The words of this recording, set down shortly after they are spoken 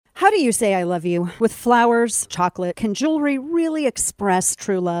Why do you say I love you? With flowers, chocolate, can jewelry really express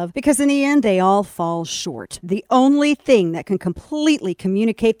true love? Because in the end, they all fall short. The only thing that can completely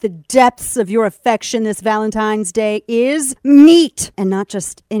communicate the depths of your affection this Valentine's Day is meat. And not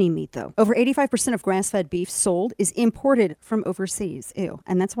just any meat, though. Over 85% of grass-fed beef sold is imported from overseas. Ew.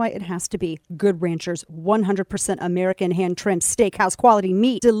 And that's why it has to be Good Ranchers 100% American hand-trimmed steakhouse quality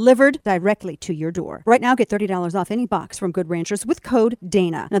meat delivered directly to your door. Right now, get $30 off any box from Good Ranchers with code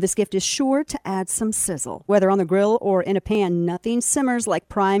DANA. Now, this gift is sure to add some sizzle. Whether on the grill or in a pan, nothing simmers like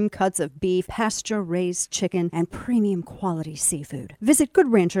prime cuts of beef, pasture-raised chicken, and premium quality seafood. Visit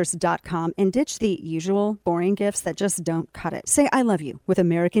GoodRanchers.com and ditch the usual boring gifts that just don't cut it. Say I love you with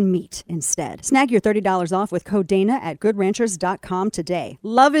American meat instead. Snag your $30 off with code DANA at GoodRanchers.com today.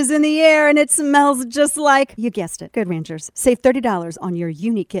 Love is in the air and it smells just like, you guessed it, Good Ranchers. Save $30 on your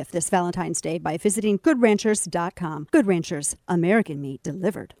unique gift this Valentine's Day by visiting GoodRanchers.com. Good Ranchers, American meat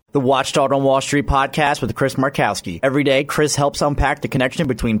delivered. The Watchdog on Wall Street podcast with Chris Markowski. Every day, Chris helps unpack the connection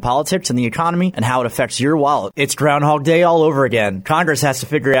between politics and the economy and how it affects your wallet. It's Groundhog Day all over again. Congress has to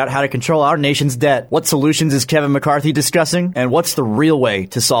figure out how to control our nation's debt. What solutions is Kevin McCarthy discussing? And what's the real way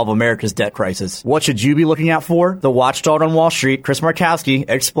to solve America's debt crisis? What should you be looking out for? The Watchdog on Wall Street, Chris Markowski,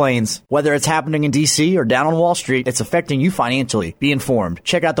 explains. Whether it's happening in D.C. or down on Wall Street, it's affecting you financially. Be informed.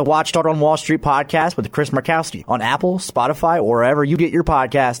 Check out the Watchdog on Wall Street podcast with Chris Markowski on Apple, Spotify, or wherever you get your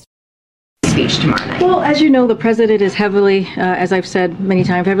podcast. Speech tomorrow night. Well, as you know, the president is heavily, as I've said many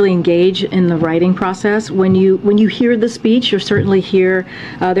times, heavily engaged in the writing process. When you hear the speech, you'll certainly hear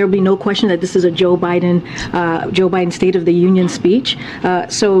there will be no question that this is a Joe Biden State of the Union speech.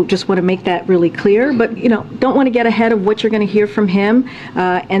 So just want to make that really clear. But don't want to get ahead of what you're going to hear from him.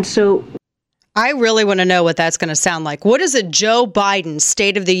 And so, I really want to know what that's going to sound like. What is a Joe Biden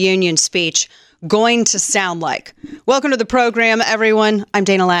State of the Union speech going to sound like? Welcome to the program, everyone. I'm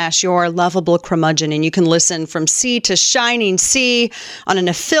Dana Lash, your lovable curmudgeon, and you can listen from sea to shining sea on an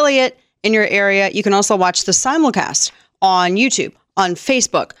affiliate in your area. You can also watch the simulcast on YouTube, on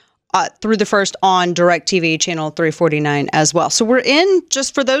Facebook, through the first on DirecTV channel 349 as well. So we're in,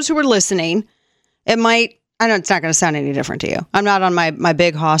 just for those who are listening, I know it's not going to sound any different to you. I'm not on my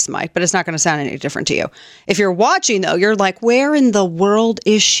big Haas mic, but it's not going to sound any different to you. If you're watching, though, you're like, where in the world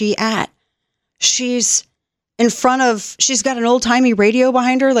is she at? She's got an old-timey radio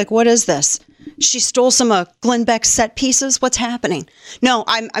behind her. Like, what is this? She stole some of Glenn Beck's set pieces. What's happening? No,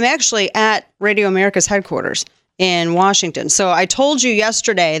 I'm actually at Radio America's headquarters in Washington. So I told you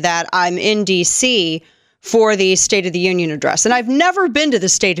yesterday that I'm in D.C. for the State of the Union address. And I've never been to the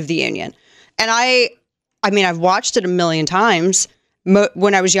State of the Union. And I've watched it a million times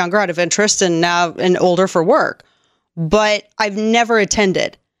when I was younger out of interest and now and older for work. But I've never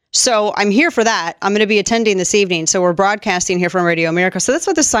attended. So I'm here for that. I'm going to be attending this evening. So we're broadcasting here from Radio America. So that's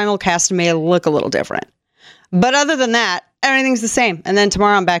why the simulcast may look a little different. But other than that, everything's the same. And then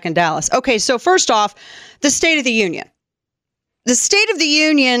tomorrow I'm back in Dallas. Okay, so first off, the State of the Union. The State of the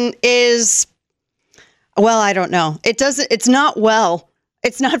Union is, well, I don't know. It's not well.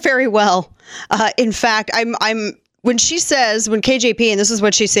 It's not very well. In fact, when KJP, and this is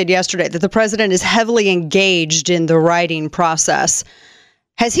what she said yesterday, that the president is heavily engaged in the writing process.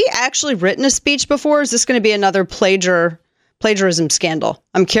 Has he actually written a speech before? Or is this going to be another plagiarism scandal?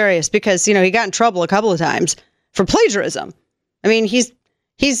 I'm curious because, he got in trouble a couple of times for plagiarism. I mean, he's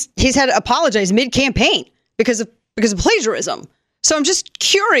had to apologize mid-campaign because of plagiarism. So I'm just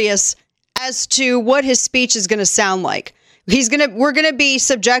curious as to what his speech is going to sound like. We're going to be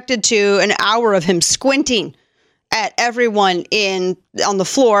subjected to an hour of him squinting at everyone on the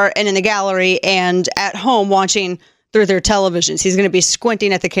floor and in the gallery and at home watching through their televisions. He's going to be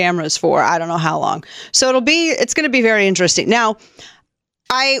squinting at the cameras for I don't know how long. So it's going to be very interesting. Now,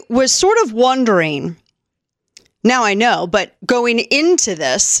 I was sort of wondering, now I know, but going into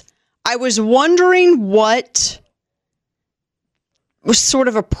this, I was wondering what sort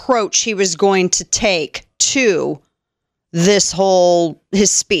of approach he was going to take to his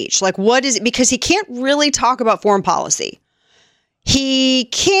speech. Like, what is it? Because he can't really talk about foreign policy. He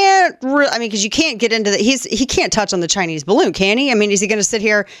can't because you can't get into he can't touch on the Chinese balloon, can he? I mean, is he going to sit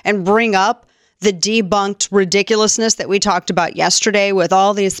here and bring up the debunked ridiculousness that we talked about yesterday with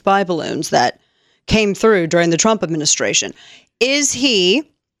all these spy balloons that came through during the Trump administration? Is he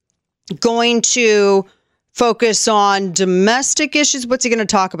going to focus on domestic issues? What's he going to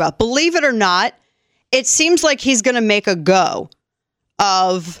talk about? Believe it or not, it seems like he's going to make a go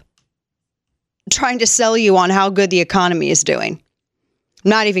of trying to sell you on how good the economy is doing. I'm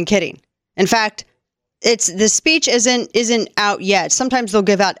not even kidding. In fact, the speech isn't out yet. Sometimes they'll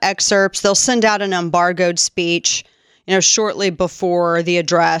give out excerpts. They'll send out an embargoed speech. shortly before the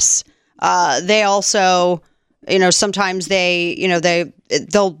address. They also, sometimes they'll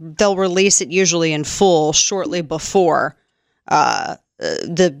release it usually in full shortly before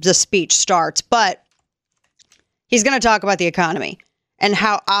the speech starts. But he's going to talk about the economy and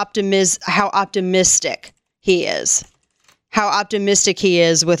how optimistic he is. How optimistic he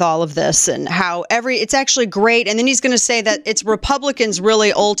is with all of this, and how it's actually great. And then he's going to say that it's Republicans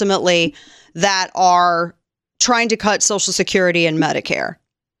really ultimately that are trying to cut Social Security and Medicare.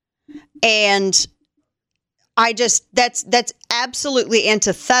 And that's absolutely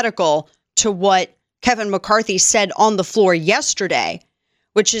antithetical to what Kevin McCarthy said on the floor yesterday,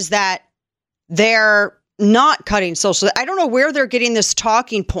 which is that they're not cutting Social. I don't know where they're getting this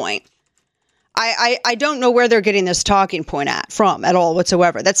talking point. I don't know where they're getting this talking point from at all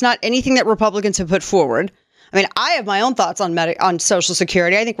whatsoever. That's not anything that Republicans have put forward. I mean, I have my own thoughts on Social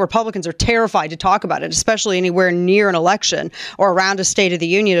Security. I think Republicans are terrified to talk about it, especially anywhere near an election or around a State of the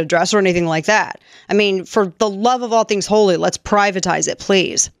Union address or anything like that. I mean, for the love of all things holy, let's privatize it,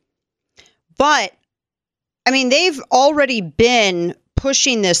 please. But, I mean, they've already been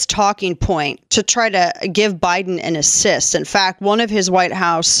pushing this talking point to try to give Biden an assist. In fact, one of his White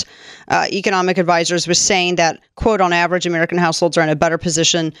House economic advisors was saying that, quote, on average, American households are in a better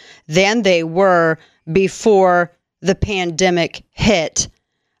position than they were before the pandemic hit.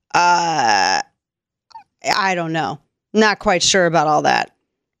 I don't know. Not quite sure about all that.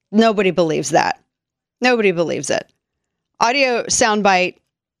 Nobody believes that. Nobody believes it. Audio soundbite.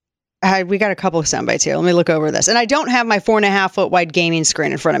 We got a couple of sound bites here. Let me look over this. And I don't have my 4.5 foot wide gaming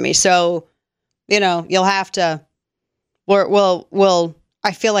screen in front of me. So, you'll have to,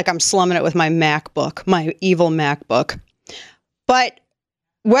 I feel like I'm slumming it with my MacBook, my evil MacBook. But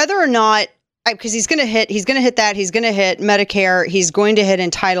whether or not, because he's going to hit that, he's going to hit Medicare, he's going to hit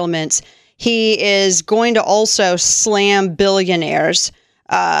entitlements. He is going to also slam billionaires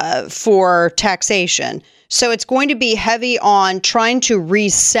for taxation. So it's going to be heavy on trying to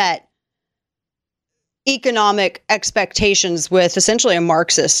reset economic expectations with essentially a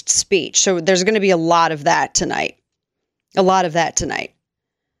Marxist speech. So there's going to be a lot of that tonight. That's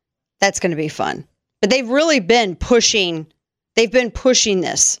going to be fun. But they've really been pushing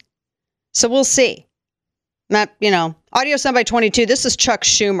this. So we'll see. Audio soundbite 22. This is Chuck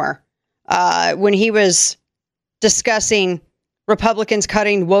Schumer when he was discussing Republicans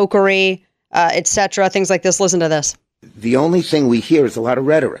cutting wokery, etc., things like this. Listen to this. The only thing we hear is a lot of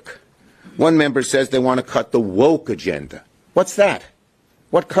rhetoric. One member says they want to cut the woke agenda. What's that?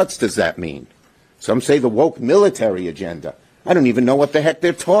 What cuts does that mean? Some say the woke military agenda. I don't even know what the heck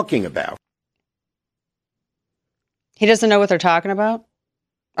they're talking about. He doesn't know what they're talking about?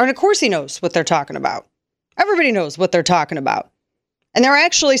 And of course he knows what they're talking about. Everybody knows what they're talking about. And they're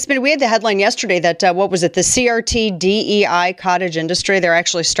actually, we had the headline yesterday that, the CRT DEI cottage industry, they're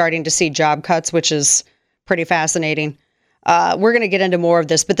actually starting to see job cuts, which is pretty fascinating. We're going to get into more of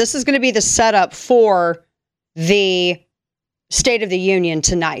this, but this is going to be the setup for the State of the Union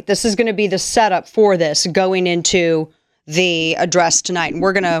tonight. This is going to be the setup for this going into the address tonight. And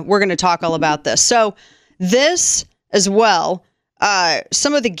we're going to talk all about this. So this as well,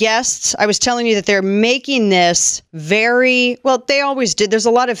 some of the guests, I was telling you that they're making this they always did. There's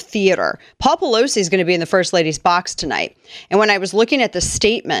a lot of theater. Paul Pelosi is going to be in the First Lady's box tonight. And when I was looking at the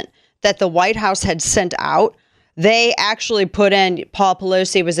statement that the White House had sent out, they actually put in Paul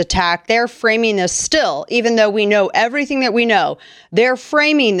Pelosi was attacked. They're framing this still, even though we know everything that we know, they're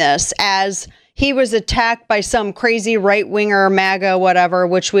framing this as he was attacked by some crazy right-winger, MAGA, whatever,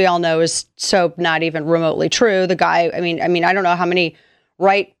 which we all know is so not even remotely true. The guy, I mean, I don't know how many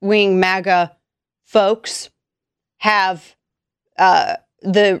right-wing MAGA folks have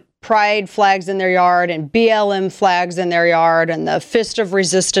the pride flags in their yard and BLM flags in their yard and the Fist of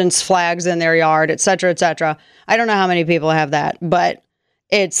Resistance flags in their yard, et cetera, et cetera. I don't know how many people have that, but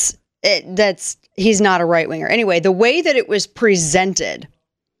he's not a right-winger. Anyway, the way that it was presented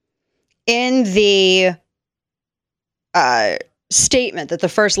in the statement that the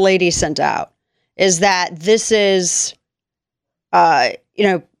First Lady sent out is that this is, Paul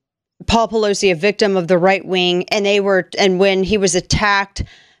Pelosi, a victim of the right wing, and when he was attacked,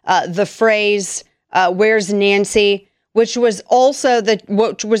 the phrase "Where's Nancy," which was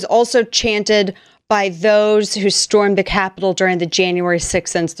also chanted by those who stormed the Capitol during the January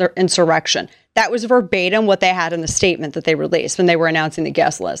 6th insurrection. That was verbatim what they had in the statement that they released when they were announcing the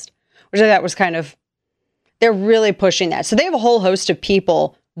guest list, which I thought was they're really pushing that. So they have a whole host of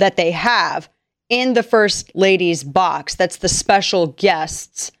people that they have in the First Lady's box. That's the special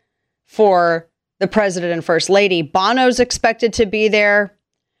guests for the President and First Lady. Bono's expected to be there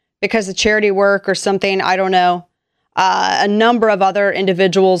because of charity work or something. I don't know. A number of other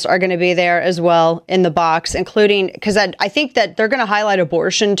individuals are going to be there as well in the box, including, because I think that they're going to highlight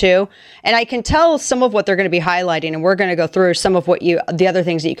abortion too. And I can tell some of what they're going to be highlighting, and we're going to go through some of the other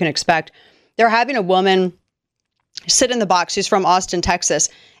things that you can expect. They're having a woman sit in the box who's from Austin, Texas,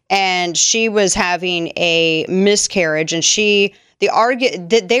 and she was having a miscarriage, and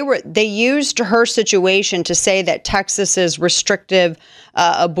they used her situation to say that Texas's restrictive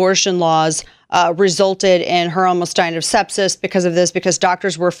abortion laws resulted in her almost dying of sepsis because of this, because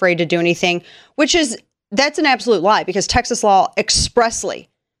doctors were afraid to do anything, that's an absolute lie, because Texas law expressly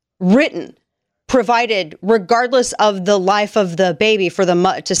provided, regardless of the life of the baby,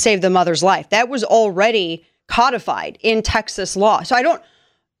 to save the mother's life. That was already codified in Texas law. So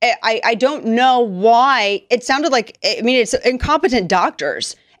I don't know why it sounded like, it's incompetent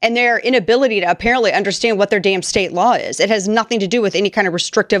doctors and their inability to apparently understand what their damn state law is. It has nothing to do with any kind of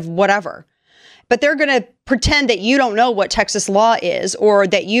restrictive whatever. But they're going to pretend that you don't know what Texas law is, or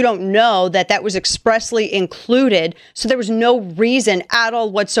that you don't know that was expressly included. So there was no reason at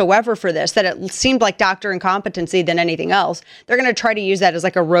all whatsoever for this, that it seemed like doctor incompetency than anything else. They're going to try to use that as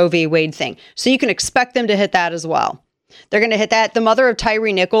like a Roe v. Wade thing. So you can expect them to hit that as well. They're going to hit that. The mother of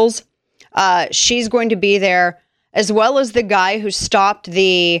Tyree Nichols, she's going to be there, as well as the guy who stopped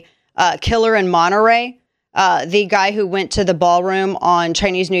the killer in Monterey. The guy who went to the ballroom on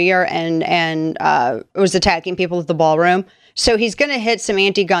Chinese New Year and was attacking people at the ballroom. So he's going to hit some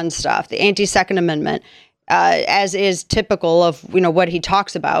anti-gun stuff, the anti-Second Amendment, as is typical of what he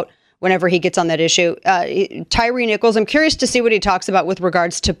talks about whenever he gets on that issue. Tyree Nichols, I'm curious to see what he talks about with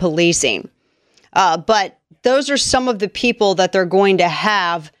regards to policing. But those are some of the people that they're going to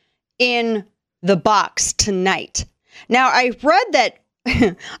have in the box tonight. Now, I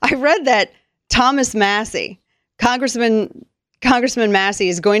read that Thomas Massie, Congressman Massie,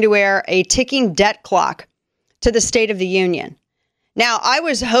 is going to wear a ticking debt clock to the State of the Union. Now, I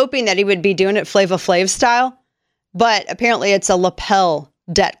was hoping that he would be doing it Flava Flav style, but apparently it's a lapel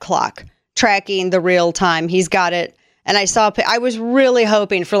debt clock tracking the real time. He's got it. And I was really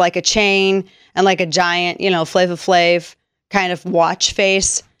hoping for like a chain and like a giant, Flava Flav kind of watch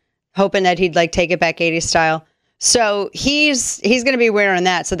face, hoping that he'd like take it back 80s style. So he's going to be wearing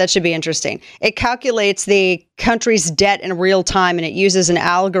that. So that should be interesting. It calculates the country's debt in real time, and it uses an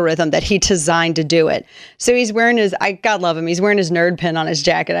algorithm that he designed to do it. So he's wearing God love him, he's wearing his nerd pin on his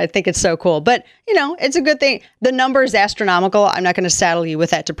jacket. I think it's so cool. But, it's a good thing. The number is astronomical. I'm not going to saddle you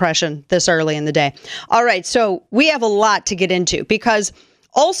with that depression this early in the day. All right. So we have a lot to get into, because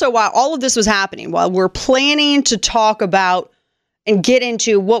also while all of this was happening, while we're planning to talk about and get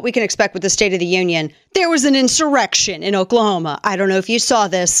into what we can expect with the State of the Union, there was an insurrection in Oklahoma. I don't know if you saw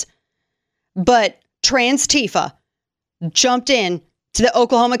this, but Trans-Tifa jumped in to the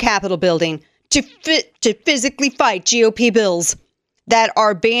Oklahoma Capitol building to physically fight GOP bills that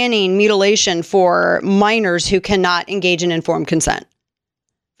are banning mutilation for minors who cannot engage in informed consent.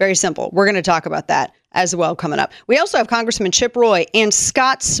 Very simple. We're going to talk about that as well coming up. We also have Congressman Chip Roy and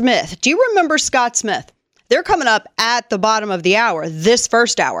Scott Smith. Do you remember Scott Smith? They're coming up at the bottom of the hour, this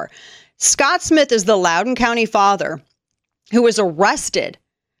first hour. Scott Smith is the Loudoun County father who was arrested.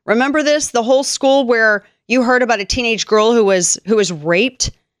 Remember this? The whole school where you heard about a teenage girl who was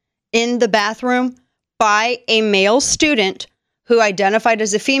raped in the bathroom by a male student who identified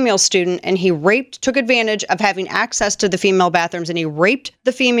as a female student, and he took advantage of having access to the female bathrooms, and he raped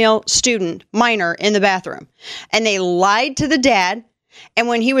the female student, minor, in the bathroom. And they lied to the dad. And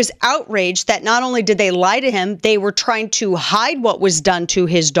when he was outraged that not only did they lie to him, they were trying to hide what was done to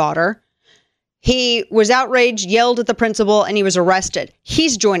his daughter, he was outraged, yelled at the principal, and he was arrested.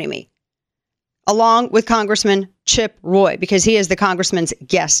 He's joining me, along with Congressman Chip Roy, because he is the congressman's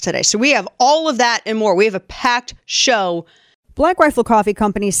guest today. So we have all of that and more. We have a packed show. Black Rifle Coffee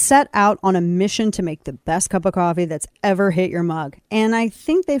Company set out on a mission to make the best cup of coffee that's ever hit your mug. And I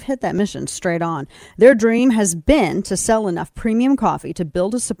think they've hit that mission straight on. Their dream has been to sell enough premium coffee to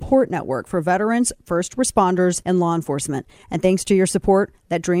build a support network for veterans, first responders, and law enforcement. And thanks to your support,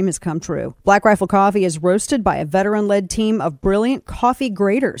 that dream has come true. Black Rifle Coffee is roasted by a veteran-led team of brilliant coffee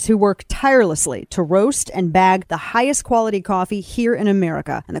graders who work tirelessly to roast and bag the highest quality coffee here in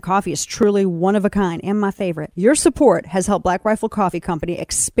America. And the coffee is truly one of a kind and my favorite. Your support has helped Black Rifle Coffee Company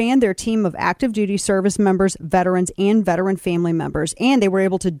expand their team of active duty service members, veterans, and veteran family members. And they were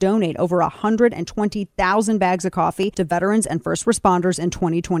able to donate over 120,000 bags of coffee to veterans and first responders in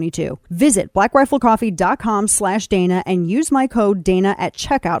 2022. Visit blackriflecoffee.com/Dana and use my code Dana at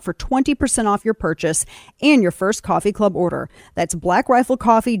checkout for 20% off your purchase and your first Coffee Club order. That's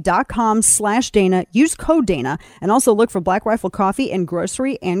blackriflecoffee.com/Dana. Use code Dana and also look for Black Rifle Coffee in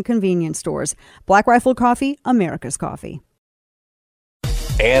grocery and convenience stores. Black Rifle Coffee, America's coffee.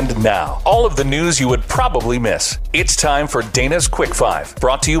 And now, all of the news you would probably miss. It's time for Dana's Quick Five,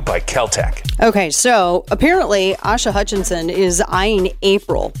 brought to you by Caltech. Okay, so apparently Asha Hutchinson is eyeing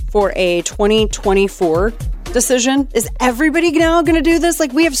April for a 2024 decision. Is everybody now going to do this?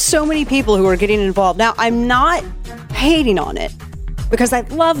 Like, we have so many people who are getting involved. Now, I'm not hating on it, because I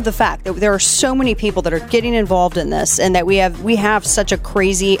love the fact that there are so many people that are getting involved in this, and that we have such a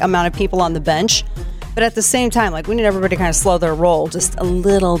crazy amount of people on the bench. But at the same time, like, we need everybody to kind of slow their roll just a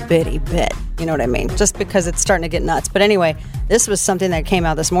little bitty bit. You know what I mean? Just because it's starting to get nuts. But anyway, this was something that came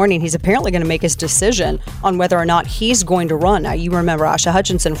out this morning. He's apparently going to make his decision on whether or not he's going to run. Now, you remember Asha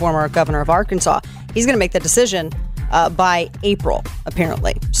Hutchinson, former governor of Arkansas. He's going to make the decision by April,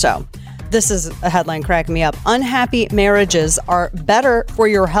 apparently. So this is a headline cracking me up. Unhappy marriages are better for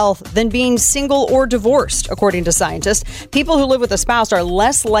your health than being single or divorced, according to scientists. People who live with a spouse are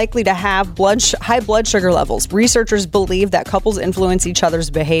less likely to have high blood sugar levels. Researchers believe that couples influence each other's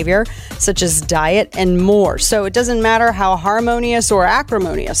behavior, such as diet and more. So it doesn't matter how harmonious or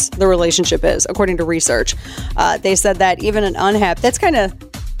acrimonious the relationship is, according to research. They said that even an unhappy, it's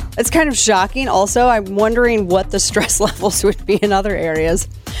kind of shocking. Also, I'm wondering what the stress levels would be in other areas.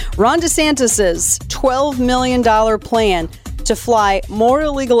 Ron DeSantis's $12 million plan to fly more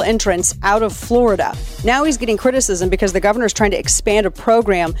illegal entrants out of Florida. Now he's getting criticism because the governor's trying to expand a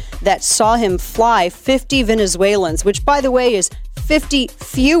program that saw him fly 50 Venezuelans, which, by the way, is 50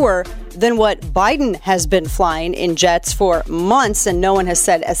 fewer than what Biden has been flying in jets for months, and no one has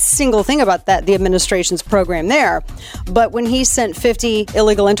said a single thing about that, the administration's program there. But when he sent 50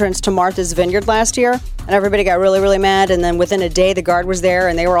 illegal entrants to Martha's Vineyard last year, and everybody got really, really mad, and then within a day the guard was there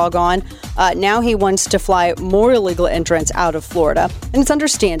and they were all gone, now he wants to fly more illegal entrants out of Florida. And it's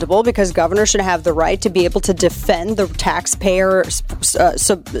understandable, because governors should have the right to be able to defend the taxpayer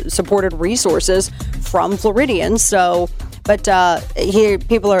supported resources from Floridians. So, but here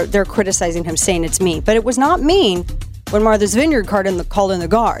they're criticizing him, saying it's mean. But it was not mean when Martha's Vineyard called in the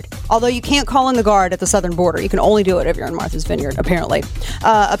guard. Although you can't call in the guard at the southern border. You can only do it if you're in Martha's Vineyard, apparently.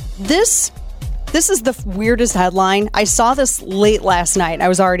 This is the weirdest headline. I saw this late last night. I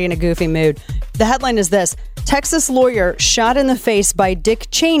was already in a goofy mood. The headline is this: Texas lawyer shot in the face by Dick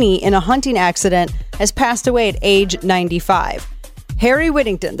Cheney in a hunting accident has passed away at age 95. Harry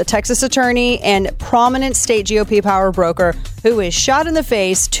Whittington, the Texas attorney and prominent state GOP power broker who was shot in the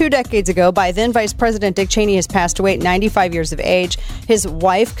face 2 decades ago by then Vice President Dick Cheney, has passed away at 95 years of age. His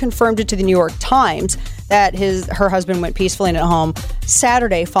wife confirmed it to the New York Times that her husband went peacefully at home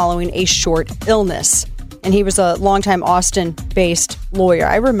Saturday following a short illness. And he was a longtime Austin-based lawyer.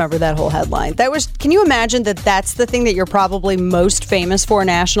 I remember that whole headline. Can you imagine that that's the thing that you're probably most famous for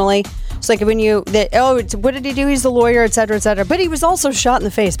nationally? It's like when what did he do? He's the lawyer, et cetera, et cetera. But he was also shot in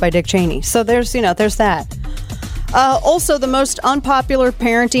the face by Dick Cheney. So there's that. Also, the most unpopular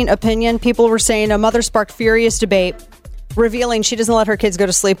parenting opinion, people were saying a mother sparked furious debate, revealing she doesn't let her kids go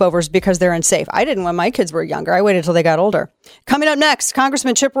to sleepovers because they're unsafe. I didn't when my kids were younger. I waited until they got older. Coming up next,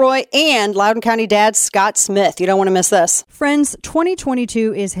 Congressman Chip Roy and Loudoun County dad Scott Smith. You don't want to miss this. Friends,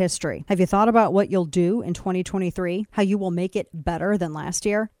 2022 is history. Have you thought about what you'll do in 2023? How you will make it better than last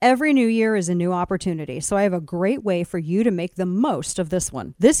year? Every new year is a new opportunity, so I have a great way for you to make the most of this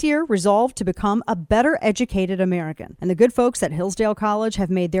one. This year, resolve to become a better educated American. And the good folks at Hillsdale College have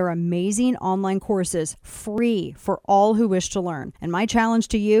made their amazing online courses free for all who wish to learn. And my challenge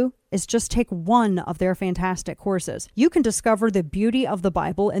to you is just take one of their fantastic courses. You can discover the beauty of the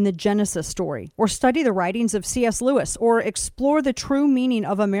Bible in the Genesis story, or study the writings of C.S. Lewis, or explore the true meaning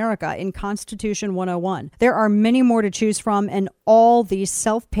of America in Constitution 101. There are many more to choose from, and all these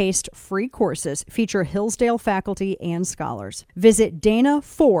self-paced free courses feature Hillsdale faculty and scholars. Visit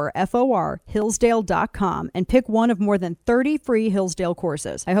Dana4Hillsdale.com and pick one of more than 30 free Hillsdale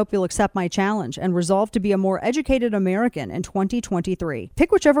courses. I hope you'll accept my challenge and resolve to be a more educated American in 2023.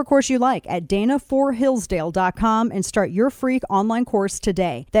 Pick whichever course you like at Dana4Hillsdale.com and start your free online course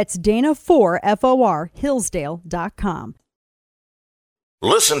today. That's Dana4Hillsdale.com.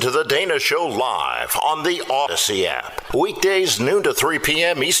 Listen to The Dana Show live on the Odyssey app. Weekdays noon to 3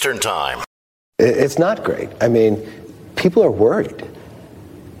 p.m. Eastern Time. It's not great. I mean, people are worried.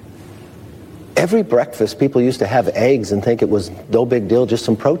 Every breakfast, people used to have eggs and think it was no big deal, just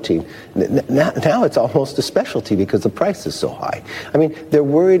some protein. Now it's almost a specialty because the price is so high. I mean, they're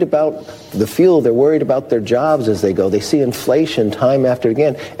worried about the fuel. They're worried about their jobs as they go. They see inflation time after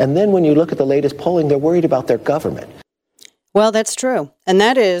again. And then when you look at the latest polling, they're worried about their government. Well, that's true. And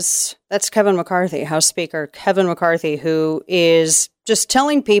that's Kevin McCarthy, House Speaker Kevin McCarthy, who is just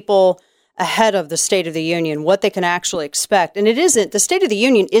telling people ahead of the State of the Union what they can actually expect. And the State of the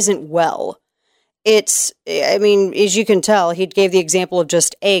Union isn't well. As you can tell, he gave the example of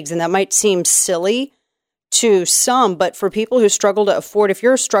just eggs, and that might seem silly to some, but for people who struggle to afford, if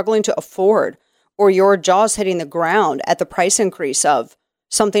you're struggling to afford or your jaw's hitting the ground at the price increase of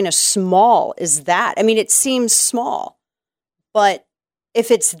something as small as that, it seems small. But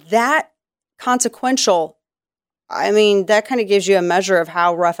if it's that consequential, that kind of gives you a measure of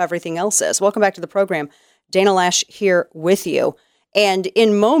how rough everything else is. Welcome back to the program. Dana Loesch here with you. And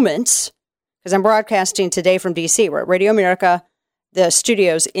in moments, because I'm broadcasting today from D.C., we're at Radio America, the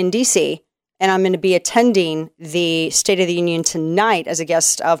studios in D.C., and I'm going to be attending the State of the Union tonight as a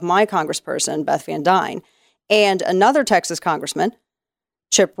guest of my congressperson, Beth Van Dyne, and another Texas congressman,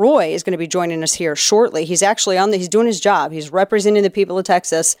 Chip Roy, is going to be joining us here shortly. He's actually he's doing his job. He's representing the people of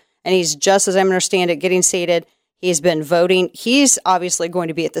Texas, and he's, just as I understand it, getting seated. He's been voting. He's obviously going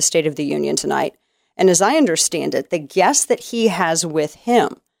to be at the State of the Union tonight. And as I understand it, the guest that he has with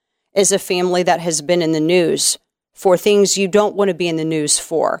him is a family that has been in the news for things you don't want to be in the news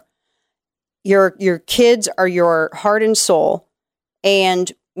for. Your kids are your heart and soul.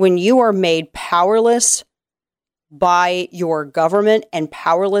 And when you are made powerless by your government and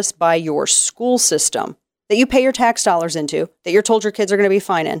powerless by your school system that you pay your tax dollars into, that you're told your kids are going to be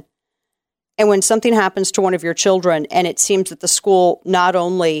fine in, and when something happens to one of your children and it seems that the school not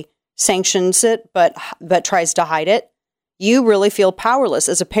only sanctions it, but tries to hide it, you really feel powerless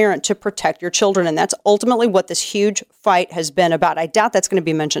as a parent to protect your children. And that's ultimately what this huge fight has been about. I doubt that's going to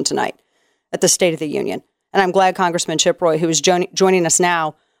be mentioned tonight at the State of the Union. And I'm glad Congressman Chip Roy, who is joining us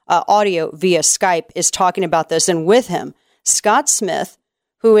now, audio via Skype, is talking about this. And with him, Scott Smith,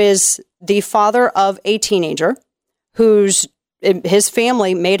 who is the father of a teenager his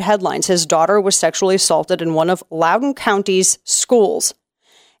family made headlines. His daughter was sexually assaulted in one of Loudoun County's schools.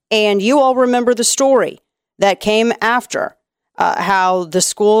 And you all remember the story that came after, how the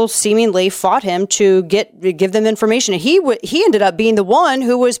school seemingly fought him to give them information. And he ended up being the one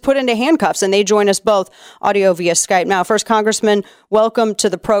who was put into handcuffs, and they join us both audio via Skype. Now, first, Congressman, welcome to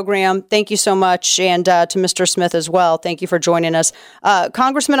the program. Thank you so much. And to Mr. Smith as well. Thank you for joining us.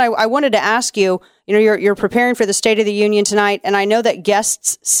 Congressman, I wanted to ask you, you're preparing for the State of the Union tonight, and I know that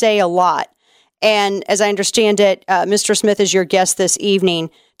guests say a lot. And as I understand it, Mr. Smith is your guest this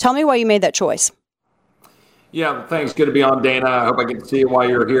evening. Tell me why you made that choice. Yeah, thanks. Good to be on, Dana. I hope I get to see you while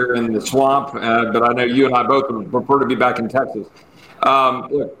you're here in the swamp. But I know you and I both would prefer to be back in Texas.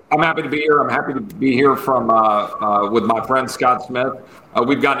 Look, I'm happy to be here. I'm happy to be here with my friend Scott Smith.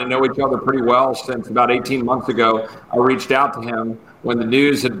 We've gotten to know each other pretty well since about 18 months ago. I reached out to him when the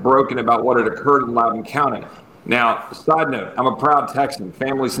news had broken about what had occurred in Loudoun County. Now, side note, I'm a proud Texan,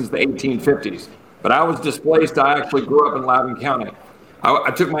 family since the 1850s. But I was displaced. I actually grew up in Loudoun County.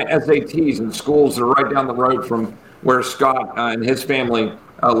 I took my SATs in schools that are right down the road from where Scott and his family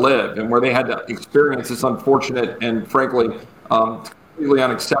live, and where they had to experience this unfortunate and frankly completely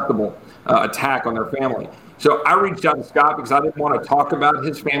unacceptable attack on their family. So I reached out to Scott because I didn't want to talk about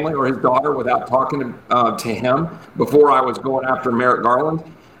his family or his daughter without talking to him before I was going after Merrick Garland.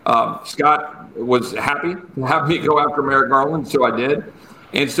 Scott was happy to have me go after Merrick Garland, so I did.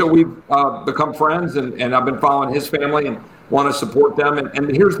 And so we've become friends, and I've been following his family and want to support them.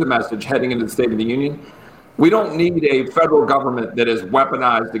 And here's the message heading into the State of the Union. We don't need a federal government that is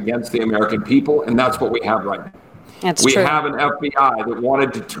weaponized against the American people, and that's what we have right now. We have an FBI that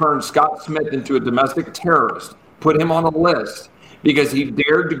wanted to turn Scott Smith into a domestic terrorist, put him on a list because he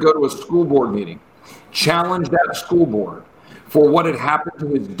dared to go to a school board meeting, challenge that school board for what had happened to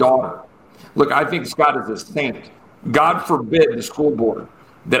his daughter. Look, I think Scott is a saint. God forbid the school board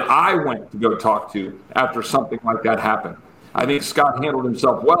that I went to go talk to after something like that happened. I think Scott handled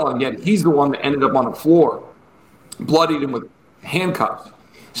himself well, and yet he's the one that ended up on the floor, bloodied and with handcuffs.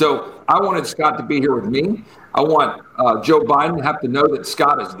 So I wanted Scott to be here with me. I want Joe Biden to have to know that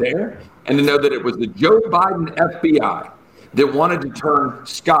Scott is there, and to know that it was the Joe Biden FBI that wanted to turn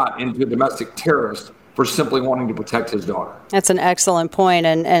Scott into a domestic terrorist for simply wanting to protect his daughter. That's an excellent point.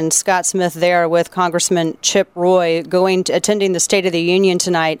 And Scott Smith there with Congressman Chip Roy attending the State of the Union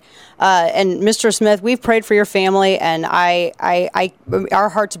tonight. And Mr. Smith, we've prayed for your family, and our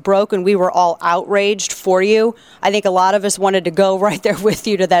hearts broke, and we were all outraged for you. I think a lot of us wanted to go right there with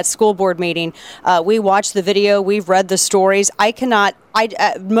you to that school board meeting. We watched the video. We've read the stories.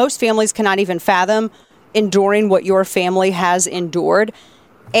 Most families cannot even fathom enduring what your family has endured.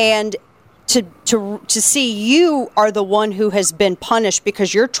 And to see you are the one who has been punished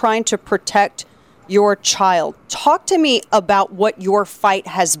because you're trying to protect your child. Talk to me about what your fight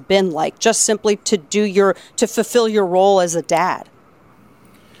has been like, just simply to fulfill your role as a dad.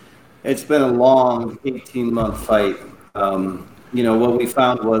 It's been a long 18-month fight. What we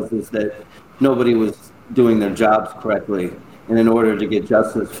found is that nobody was doing their jobs correctly. And in order to get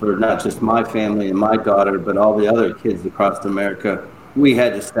justice for not just my family and my daughter, but all the other kids across America, we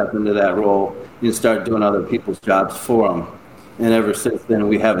had to step into that role and start doing other people's jobs for them. And ever since then,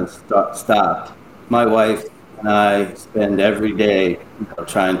 we haven't stopped. My wife and I spend every day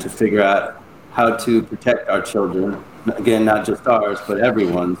trying to figure out how to protect our children. Again, not just ours, but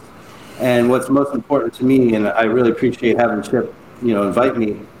everyone's. And what's most important to me, and I really appreciate having Chip, invite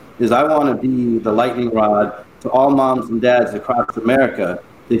me, is I want to be the lightning rod to all moms and dads across America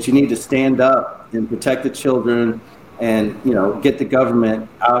that you need to stand up and protect the children and, get the government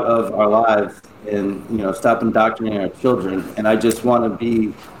out of our lives and, stop indoctrinating our children. And I just want to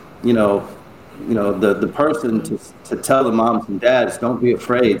be, the person to tell the moms and dads, don't be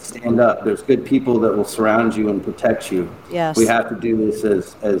afraid, stand up. There's good people that will surround you and protect you. Yes. We have to do this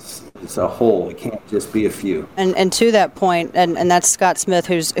as a whole. It can't just be a few. And to that point, and that's Scott Smith,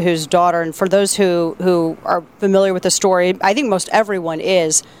 whose daughter, and for those who are familiar with the story, I think most everyone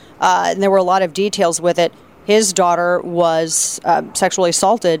is, and there were a lot of details with it. His daughter was sexually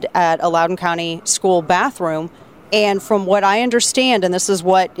assaulted at a Loudoun County school bathroom. And from what I understand, and this is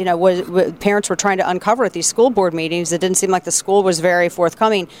what what parents were trying to uncover at these school board meetings, it didn't seem like the school was very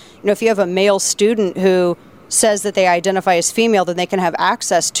forthcoming. If you have a male student who says that they identify as female, then they can have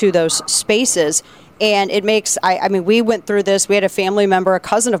access to those spaces. And it makes, we went through this. We had a family member, a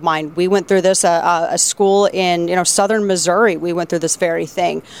cousin of mine. We went through this, a school in, southern Missouri. We went through this very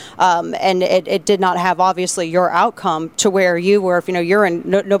thing. And it did not have, obviously, your outcome to where you were. If, you're in,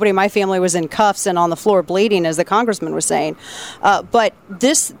 nobody in my family was in cuffs and on the floor bleeding, as the congressman was saying. But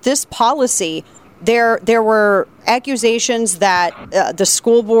this policy, there were accusations that the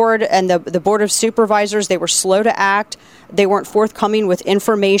school board and the board of supervisors, they were slow to act. They weren't forthcoming with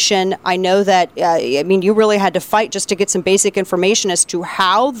information. I know that, you really had to fight just to get some basic information as to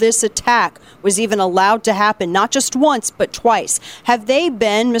how this attack was even allowed to happen, not just once, but twice. Have they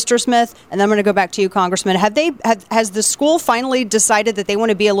been, Mr. Smith, and I'm going to go back to you, Congressman, has the school finally decided that they want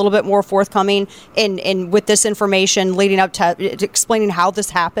to be a little bit more forthcoming in with this information leading up to explaining how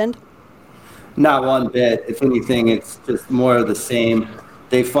this happened? Not one bit. If anything, it's just more of the same.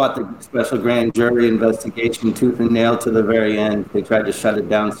 They fought the special grand jury investigation tooth and nail to the very end. They tried to shut it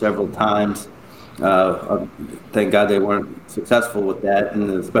down several times. Thank God they weren't successful with that. And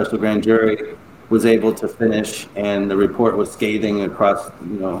the special grand jury was able to finish, and the report was scathing across,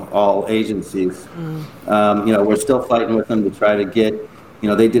 all agencies. We're still fighting with them to try to get,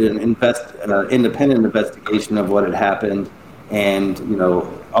 they did an independent investigation of what had happened. And,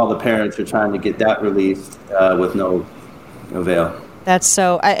 all the parents are trying to get that released with no avail. That's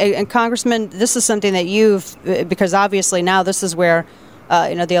so. And Congressman, this is something that because obviously now this is where,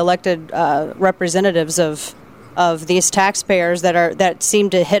 the elected representatives of these taxpayers that seem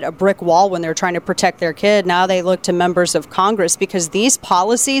to hit a brick wall when they're trying to protect their kid. Now they look to members of Congress because these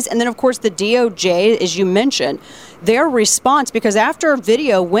policies, and then of course the DOJ, as you mentioned, their response, because after a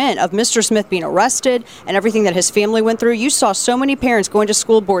video went of Mr. Smith being arrested and everything that his family went through, you saw so many parents going to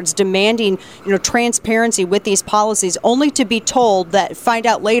school boards demanding, transparency with these policies, only to be told find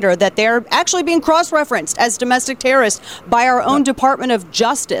out later that they're actually being cross-referenced as domestic terrorists by our own Department of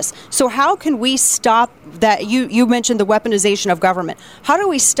Justice. So how can we stop that? You mentioned the weaponization of government. How do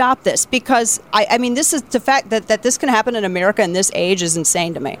we stop this? Because this is the fact that this can happen in America in this age is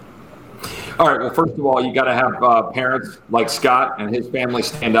insane to me. All right. Well, first of all, you got to have parents like Scott and his family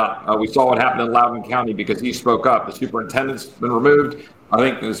stand up. We saw what happened in Loudoun County because he spoke up. The superintendent's been removed. I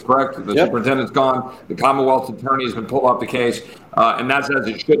think that's correct. The superintendent's gone. The Commonwealth's attorney has been pulled off the case, and that's as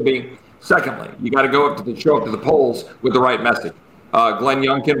it should be. Secondly, you got to show up to the polls with the right message. Glenn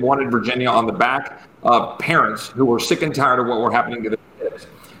Youngkin wanted Virginia on the back of parents who were sick and tired of what were happening to their kids.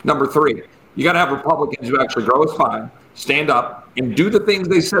 Number three, you got to have Republicans who actually grow a spine, stand up, and do the things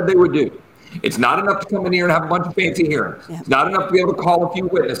they said they would do. It's not enough to come in here and have a bunch of fancy hearings. It's not enough to be able to call a few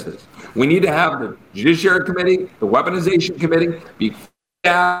witnesses. We need to have the Judiciary Committee, the Weaponization Committee, be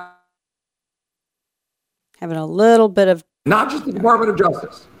having a little bit of... Not just the Department of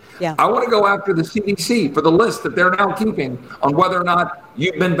Justice. Yeah. I want to go after the CDC for the list that they're now keeping on whether or not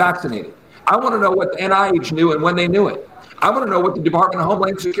you've been vaccinated. I want to know what the NIH knew and when they knew it. I want to know what the Department of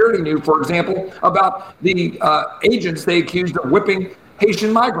Homeland Security knew, for example, about the agents they accused of whipping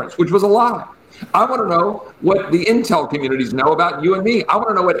Haitian migrants, which was a lie. I want to know what the intel communities know about you and me. I want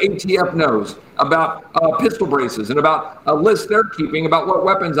to know what ATF knows about pistol braces and about a list they're keeping about what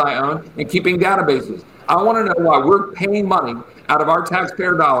weapons I own and keeping databases. I want to know why we're paying money out of our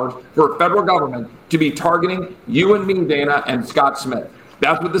taxpayer dollars for a federal government to be targeting you and me, Dana, and Scott Smith.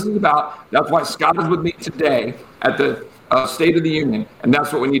 That's what this is about. That's why Scott is with me today at the State of the Union, and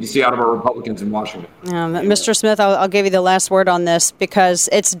that's what we need to see out of our Republicans in Washington. Mr. Smith, I'll give you the last word on this because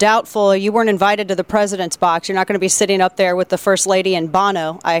it's doubtful. You weren't invited to the president's box. You're not going to be sitting up there with the First Lady and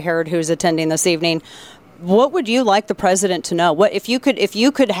Bono, I heard, who's attending this evening. What would you like the president to know? What if you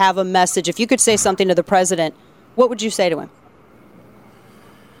could have a message, if you could say something to the president, what would you say to him?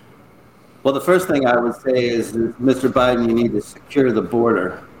 Well, the first thing I would say is, Mr. Biden, you need to secure the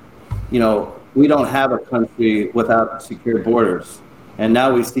border. You know, we don't have a country without secure borders. And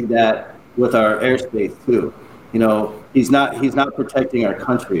now we see that with our airspace too. You know, he's not protecting our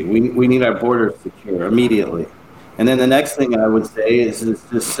country. We need our borders secure immediately. And then the next thing I would say is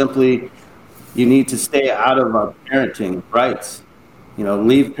just simply, you need to stay out of our parenting rights. You know,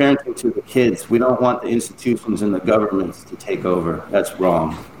 leave parenting to the kids. We don't want the institutions and the governments to take over. That's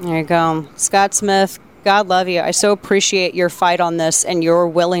wrong. There you go. Scott Smith, God love you. I so appreciate your fight on this and your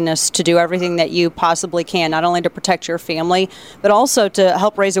willingness to do everything that you possibly can, not only to protect your family, but also to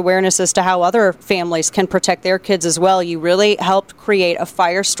help raise awareness as to how other families can protect their kids as well. You really helped create a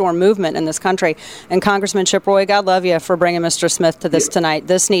firestorm movement in this country. And Congressman Chip Roy, God love you for bringing Mr. Smith to this tonight.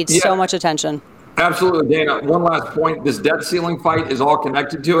 This needs so much attention. Absolutely, Dana. One last point. This debt ceiling fight is all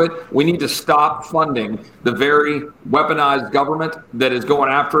connected to it. We need to stop funding the very weaponized government that is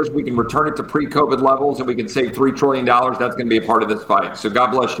going after us. We can return it to pre-COVID levels and we can save $3 trillion. That's going to be a part of this fight. So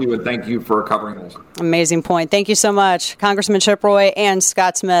God bless you and thank you for covering this. Amazing point. Thank you so much, Congressman Chip Roy and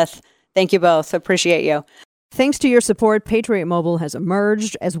Scott Smith. Thank you both. Appreciate you. Thanks to your support, Patriot Mobile has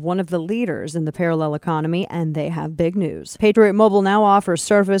emerged as one of the leaders in the parallel economy, and they have big news. Patriot Mobile now offers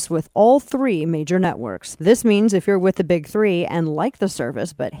service with all 3 major networks. This means if you're with the big 3 and like the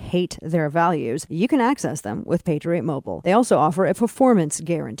service but hate their values, you can access them with Patriot Mobile. They also offer a performance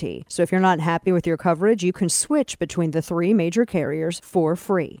guarantee. So if you're not happy with your coverage, you can switch between the 3 major carriers for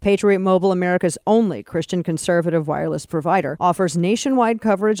free. Patriot Mobile, America's only Christian conservative wireless provider, offers nationwide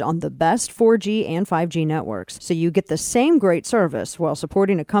coverage on the best 4G and 5G networks. So you get the same great service while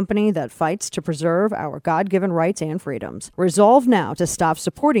supporting a company that fights to preserve our God-given rights and freedoms. Resolve now to stop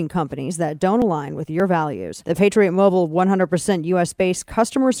supporting companies that don't align with your values. The Patriot Mobile 100% U.S.-based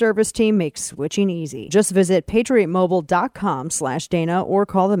customer service team makes switching easy. Just visit patriotmobile.com/Dana or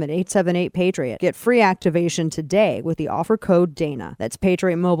call them at 878-PATRIOT. Get free activation today with the offer code DANA. That's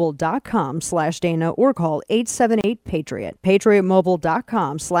patriotmobile.com/Dana or call 878-PATRIOT.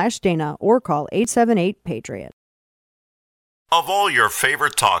 patriotmobile.com/Dana or call 878-PATRIOT. Of all your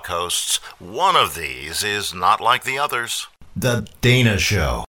favorite talk hosts, one of these is not like the others. The Dana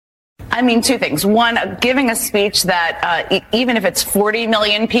Show. I mean, 2 things. One, giving a speech that even if it's 40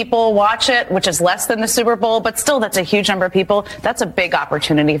 million people watch it, which is less than the Super Bowl, but still that's a huge number of people. That's a big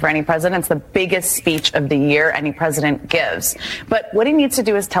opportunity for any president. It's the biggest speech of the year any president gives. But what he needs to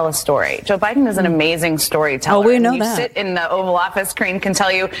do is tell a story. Joe Biden is an amazing storyteller. Oh, we know you that. Sit in the Oval Office, Karine can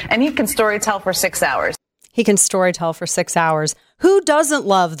tell you, and he can storytell for 6 hours. He can storytell for 6 hours. Who doesn't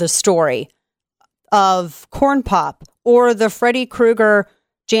love the story of Corn Pop or the Freddy Krueger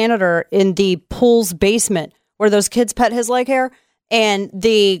janitor in the pool's basement where those kids pet his leg hair, and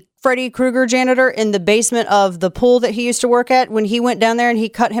the Freddy Krueger janitor in the basement of the pool that he used to work at when he went down there and he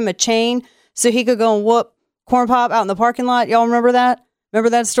cut him a chain so he could go and whoop Corn Pop out in the parking lot? Y'all remember that? Remember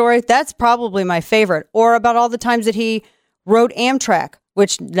that story? That's probably my favorite. Or about all the times that he rode Amtrak,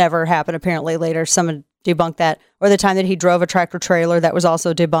 which never happened apparently later. Someone debunked that. Or the time that he drove a tractor trailer, that was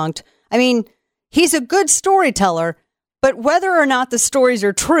also debunked. I mean, he's a good storyteller, but whether or not the stories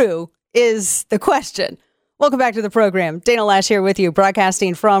are true is the question. Welcome back to the program. Dana Lash here with you,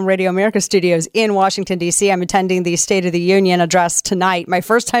 broadcasting from Radio America Studios in Washington, D.C. I'm attending the State of the Union address tonight. My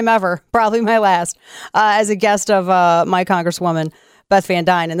first time ever, probably my last, as a guest of my Congresswoman, Beth Van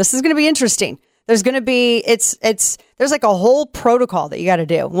Duyne. And this is going to be interesting. There's going to be, there's like a whole protocol that you got to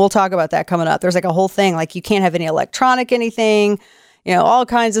do. We'll talk about that coming up. There's like a whole thing, like you can't have any electronic anything, you know, all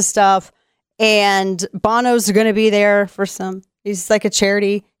kinds of stuff. And Bono's going to be there for he's like a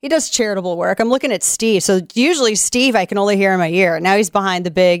charity. He does charitable work. I'm looking at Steve. So usually Steve, I can only hear in my ear. Now he's behind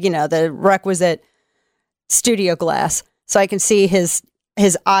the big, the requisite studio glass. So I can see his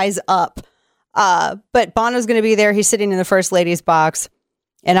eyes up. But Bono's going to be there. He's sitting in the First Lady's box.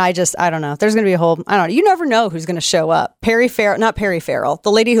 And I don't know. There's going to be you never know who's going to show up. Not Perry Farrell.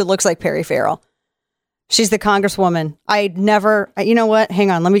 The lady who looks like Perry Farrell. She's the congresswoman. You know what?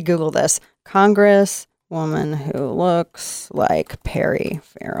 Hang on. Let me Google this. Congresswoman who looks like Perry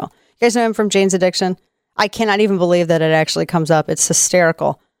Farrell. You guys know him from Jane's Addiction? I cannot even believe that it actually comes up. It's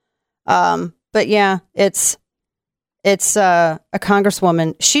hysterical. But yeah, it's a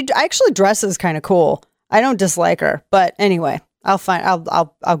congresswoman. She actually dresses kind of cool. I don't dislike her, but anyway, I'll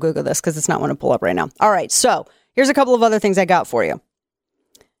Google this because it's not one to pull up right now. All right. So here's a couple of other things I got for you.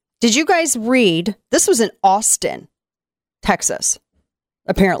 Did you guys read? This was in Austin, Texas,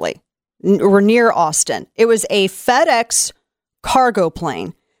 apparently, or near Austin. It was a FedEx cargo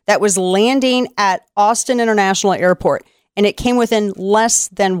plane that was landing at Austin International Airport, and it came within less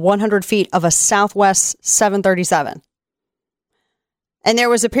than 100 feet of a Southwest 737. And there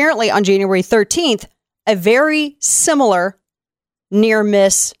was apparently on January 13th, a very similar near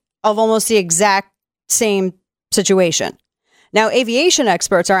miss of almost the exact same situation. Now, aviation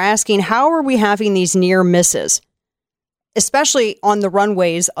experts are asking, how are we having these near misses, especially on the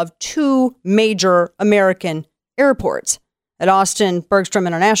runways of two major American airports at Austin, Bergstrom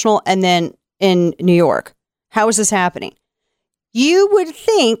International, and then in New York? How is this happening? You would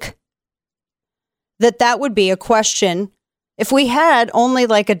think that would be a question if we had only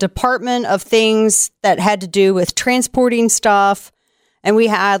like a department of things that had to do with transporting stuff, and we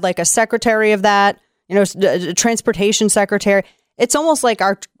had like a secretary of that, a transportation secretary. It's almost like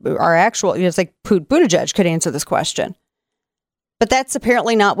our actual, it's like Buttigieg could answer this question. But that's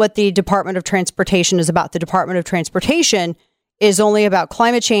apparently not what the Department of Transportation is about. The Department of Transportation is only about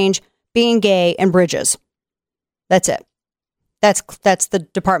climate change, being gay, and bridges. That's it. That's the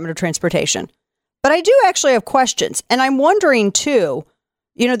Department of Transportation. But I do actually have questions. And I'm wondering too,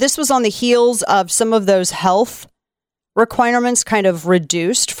 this was on the heels of some of those health requirements kind of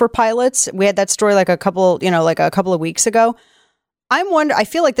reduced for pilots. We had that story like a couple of weeks ago. I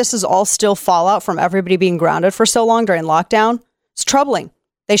feel like this is all still fallout from everybody being grounded for so long during lockdown. It's troubling.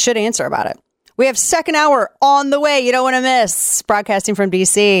 They should answer about it. We have second hour on the way. You don't want to miss. Broadcasting from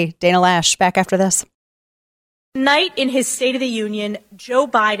D.C., Dana Lash, back after this. Tonight in his State of the Union, Joe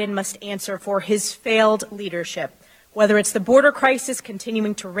Biden must answer for his failed leadership, whether it's the border crisis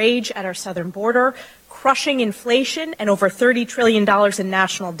continuing to rage at our southern border, crushing inflation and over $30 trillion in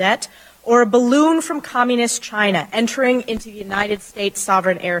national debt, or a balloon from communist China entering into the United States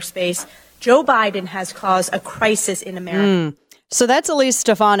sovereign airspace. Joe Biden has caused a crisis in America. So that's Elise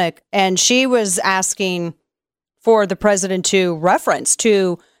Stefanik, and she was asking for the president to reference,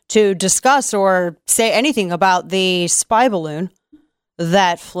 to discuss or say anything about the spy balloon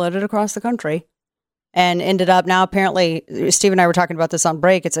that floated across the country and ended up now. Apparently, Steve and I were talking about this on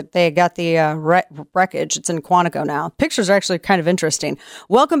break. They got the wreckage. It's in Quantico now. Pictures are actually kind of interesting.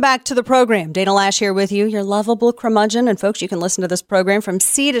 Welcome back to the program. Dana Lash here with you, your lovable curmudgeon. And folks, you can listen to this program from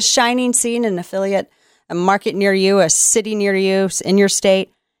sea to shining sea in an affiliate, a market near you, a city near you, in your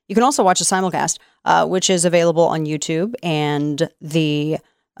state. You can also watch a simulcast, which is available on YouTube and the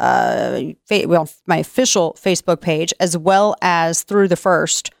my official Facebook page, as well as through the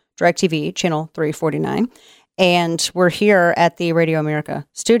First DirecTV channel 349. And we're here at the Radio America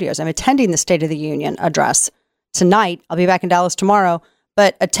studios. I'm attending the State of the Union address tonight. I'll be back in Dallas tomorrow,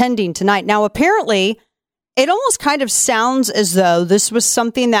 but attending tonight. Now, apparently, it almost kind of sounds as though this was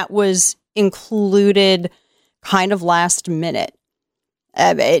something that was included kind of last minute.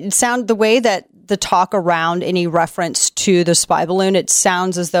 It sounded the way that the talk around any reference to the spy balloon, it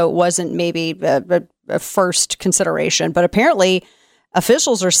sounds as though it wasn't maybe a first consideration. But apparently,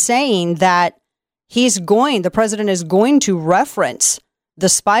 officials are saying that the president is going to reference the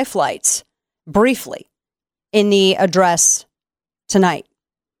spy flights briefly in the address tonight.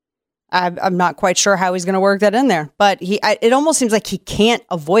 I'm not quite sure how he's going to work that in there, but it almost seems like he can't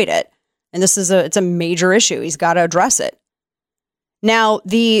avoid it. And it's a major issue. He's got to address it. Now,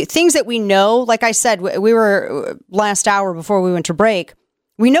 the things that we know, like I said, we were last hour before we went to break,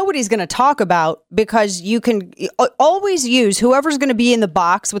 we know what he's going to talk about because you can always use whoever's going to be in the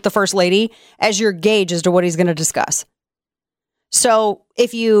box with the first lady as your gauge as to what he's going to discuss. So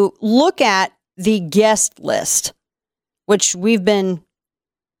if you look at the guest list, which we've been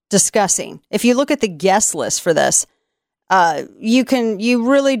discussing, if you look at the guest list for this, you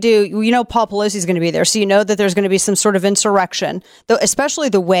really do, Paul Pelosi is going to be there. So you know that there's going to be some sort of insurrection, though, especially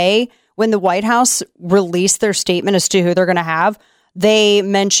the way when the White House released their statement as to who they're going to have. They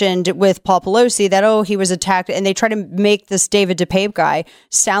mentioned with Paul Pelosi that, he was attacked, and they try to make this David DePape guy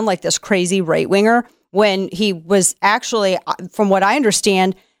sound like this crazy right winger when he was actually, from what I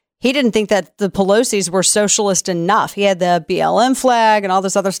understand, he didn't think that the Pelosi's were socialist enough. He had the BLM flag and all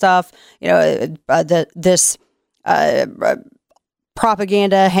this other stuff, this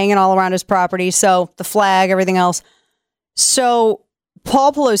propaganda hanging all around his property. So the flag, everything else. So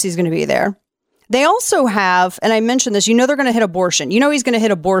Paul Pelosi is going to be there. They also have, and I mentioned this, they're going to hit abortion. He's going to hit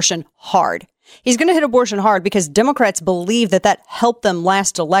abortion hard. He's going to hit abortion hard because Democrats believe that helped them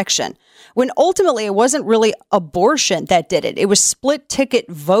last election, when ultimately it wasn't really abortion that did it. It was split ticket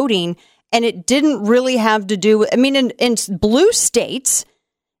voting, and it didn't really have to do with, in blue states,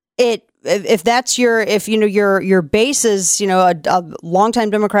 if your base is, a longtime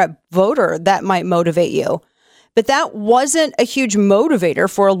Democrat voter, that might motivate you. But that wasn't a huge motivator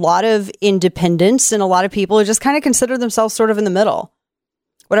for a lot of independents and a lot of people who just kind of consider themselves sort of in the middle,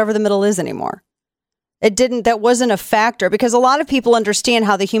 whatever the middle is anymore. That wasn't a factor because a lot of people understand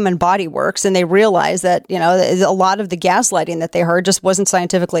how the human body works, and they realize that, a lot of the gaslighting that they heard just wasn't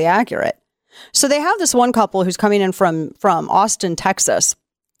scientifically accurate. So they have this one couple who's coming in from Austin, Texas.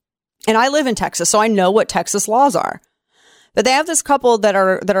 And I live in Texas, so I know what Texas laws are. But they have this couple that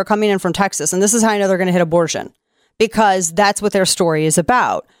are coming in from Texas, and this is how I know they're going to hit abortion, because that's what their story is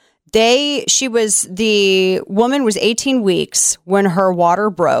about. The woman was 18 weeks when her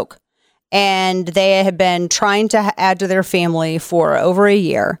water broke, and they had been trying to add to their family for over a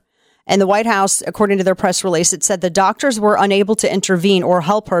year. And the White House, according to their press release, it said the doctors were unable to intervene or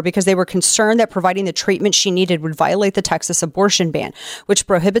help her because they were concerned that providing the treatment she needed would violate the Texas abortion ban, which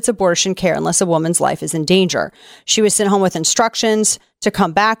prohibits abortion care unless a woman's life is in danger. She was sent home with instructions to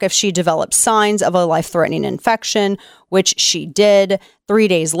come back if she developed signs of a life-threatening infection, which she did. 3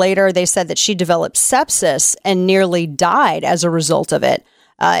 days later, they said that she developed sepsis and nearly died as a result of it,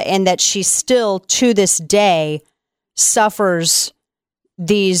 and that she still, to this day, has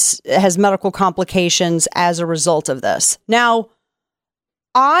medical complications as a result of this. Now,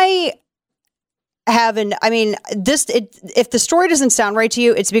 if the story doesn't sound right to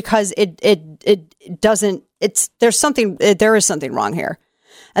you, it's because it doesn't, there is something wrong here.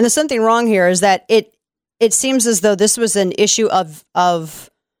 And the something wrong here is that it seems as though this was an issue of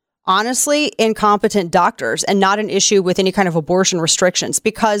honestly incompetent doctors and not an issue with any kind of abortion restrictions,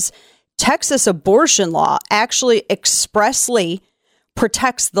 because Texas abortion law actually expressly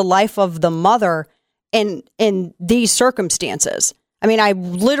protects the life of the mother in these circumstances. I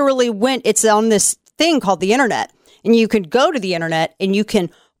literally it's on this thing called the internet, and you can go to the internet and you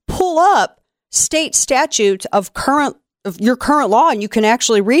can pull up state statute of your current law, and you can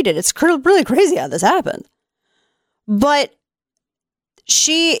actually read it. It's really crazy how this happened. But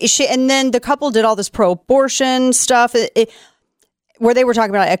she and then the couple did all this pro-abortion stuff where they were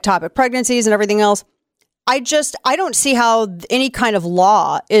talking about ectopic pregnancies and everything else. I don't see how any kind of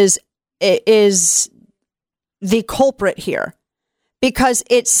law is the culprit here, because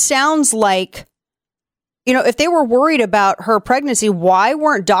it sounds like, if they were worried about her pregnancy, why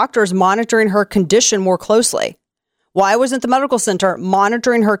weren't doctors monitoring her condition more closely? Why wasn't the medical center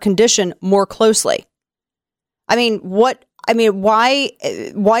monitoring her condition more closely? Why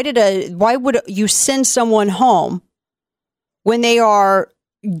would you send someone home when they are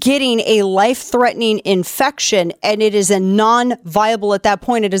getting a life-threatening infection and it is a non-viable, at that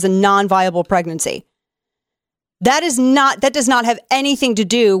point, it is a non-viable pregnancy? That does not have anything to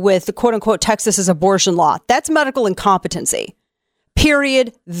do with the quote unquote Texas's abortion law. That's medical incompetency.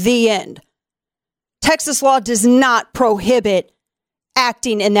 Period. The end. Texas law does not prohibit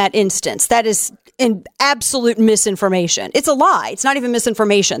acting in that instance. That is in absolute misinformation. It's a lie. It's not even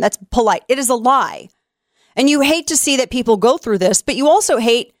misinformation. That's polite. It is a lie. And you hate to see that people go through this, but you also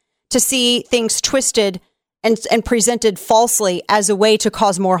hate to see things twisted and presented falsely as a way to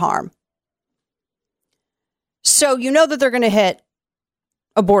cause more harm. So that they're going to hit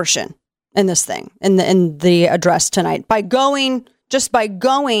abortion in this thing, in the address tonight, by going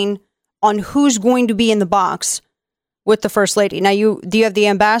on who's going to be in the box with the First Lady. Now, you have the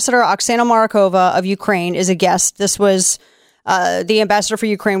ambassador, Oksana Markova of Ukraine, is a guest. This was the ambassador for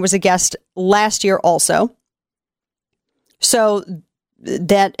Ukraine was a guest last year also. So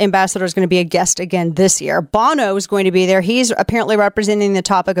that ambassador is going to be a guest again this year. Bono is going to be there. He's apparently representing the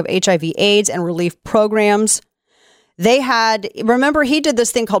topic of HIV/AIDS and relief programs. Remember, he did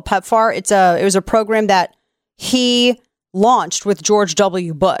this thing called PEPFAR. It was a program that he launched with George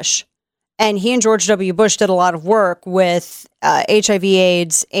W. Bush. And he and George W. Bush did a lot of work with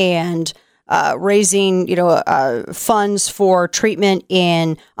HIV/AIDS and raising, funds for treatment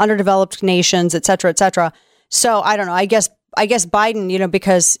in underdeveloped nations, et cetera, et cetera. So I don't know. I guess Biden,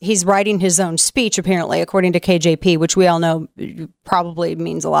 because he's writing his own speech, apparently, according to KJP, which we all know probably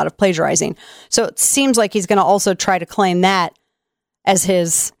means a lot of plagiarizing. So it seems like he's going to also try to claim that as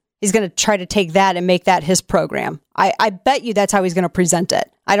his. He's going to try to take that and make that his program. I bet you that's how he's going to present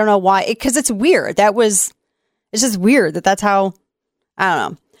it. I don't know why, because it's weird. It's just weird that's how I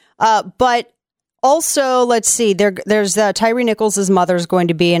don't know. But also, let's see, there's Tyree Nichols' mother is going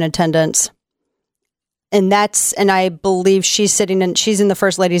to be in attendance. And I believe she's in the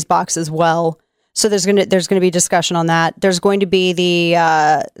First Lady's box as well. So there's going to be discussion on that. There's going to be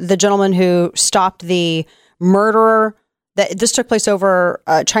the gentleman who stopped the murderer. This took place over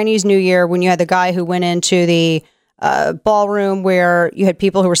Chinese New Year, when you had the guy who went into the ballroom where you had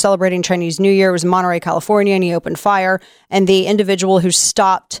people who were celebrating Chinese New Year. It was in Monterey, California, and he opened fire. And the individual who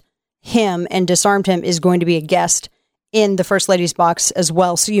stopped him and disarmed him is going to be a guest in the First Lady's box as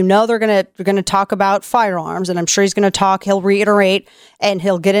well. So they're going to talk about firearms, and I'm sure he'll reiterate, and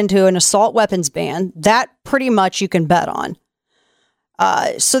he'll get into an assault weapons ban. That pretty much you can bet on.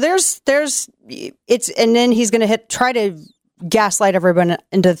 So and then he's going to try to gaslight everyone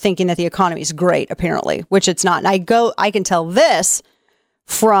into thinking that the economy is great, apparently, which it's not. And I can tell this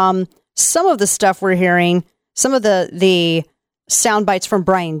from some of the stuff we're hearing, some of the sound bites from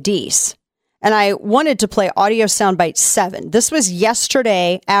Brian Deese. And I wanted to play audio soundbite 7. This was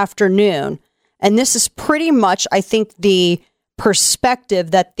yesterday afternoon. And this is pretty much, I think, the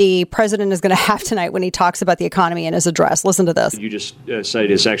perspective that the president is going to have tonight when he talks about the economy in his address. Listen to this. You just said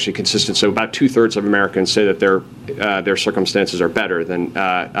is actually consistent. So about 2/3 of Americans say that their circumstances are better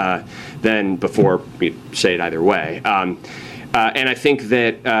than before. You say it either way. And I think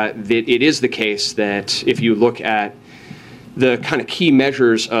that it is the case that if you look at the kind of key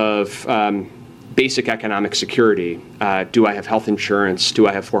measures of basic economic security, do I have health insurance? Do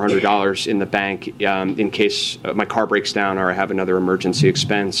I have $400 in the bank in case my car breaks down or I have another emergency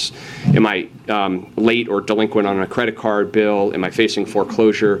expense? Am I late or delinquent on a credit card bill? Am I facing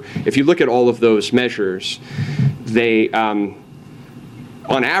foreclosure? If you look at all of those measures, they, on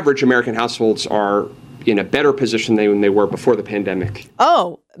average, American households are in a better position than they were before the pandemic.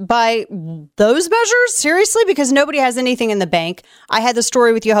 Oh, by those measures? Seriously? Because nobody has anything in the bank. I had the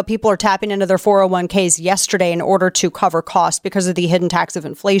story with you how people are tapping into their 401ks yesterday in order to cover costs because of the hidden tax of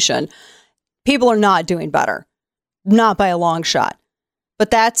inflation. People are not doing better. Not by a long shot.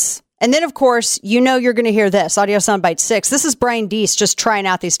 But and then of course, you're going to hear this, audio soundbite 6. This is Brian Deese just trying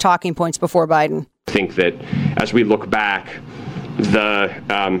out these talking points before Biden. I think that as we look back,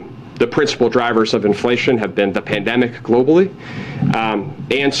 the principal drivers of inflation have been the pandemic globally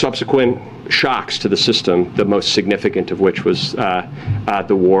and subsequent shocks to the system, the most significant of which was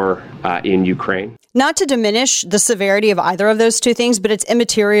the war in Ukraine. Not to diminish the severity of either of those two things, but it's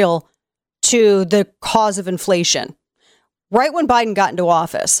immaterial to the cause of inflation. Right when Biden got into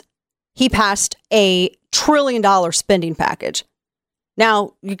office, he passed a $1 trillion spending package.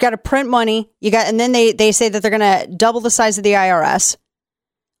 Now, you got to print money, and then they say that they're going to double the size of the IRS.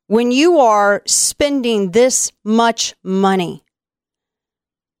 When you are spending this much money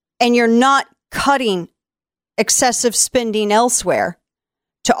and you're not cutting excessive spending elsewhere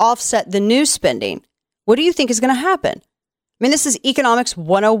to offset the new spending, what do you think is going to happen? I mean, this is economics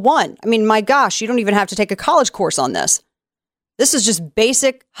 101. I mean, my gosh, you don't even have to take a college course on this. This is just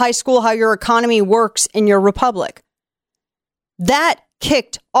basic high school, how your economy works in your republic. That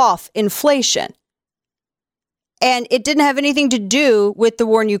kicked off inflation. And it didn't have anything to do with the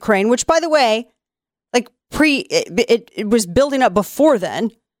war in Ukraine, which, by the way, it was building up before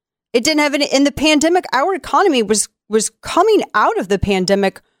then. It didn't have any in the pandemic. Our economy was coming out of the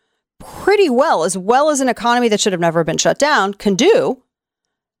pandemic pretty well as an economy that should have never been shut down can do.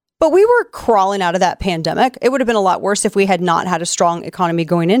 But we were crawling out of that pandemic. It would have been a lot worse if we had not had a strong economy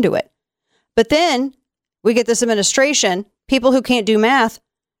going into it. But then we get this administration, people who can't do math,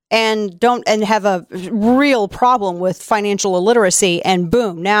 and have a real problem with financial illiteracy, and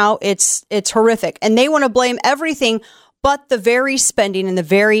boom, now it's horrific. And they want to blame everything but the very spending and the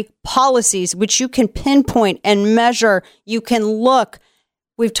very policies which you can pinpoint and measure. You can look,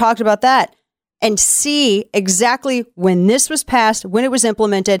 we've talked about that, and see exactly when this was passed, when it was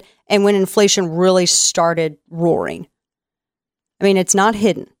implemented, and when inflation really started roaring. I mean, it's not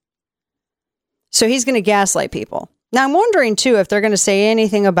hidden. So he's going to gaslight people. Now, I'm wondering, too, if they're going to say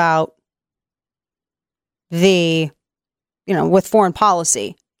anything about with foreign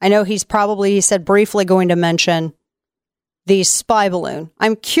policy. I know he said briefly going to mention the spy balloon.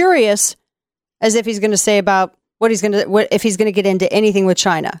 I'm curious as if he's going to say about if he's going to get into anything with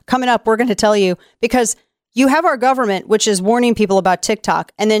China. Coming up, we're going to tell you, because you have our government, which is warning people about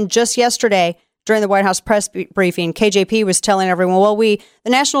TikTok. And then just yesterday, during the White House press briefing, KJP was telling everyone, the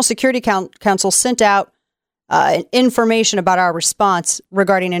National Security Council sent out information about our response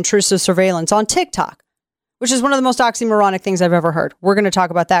regarding intrusive surveillance on TikTok, which is one of the most oxymoronic things I've ever heard. We're going to talk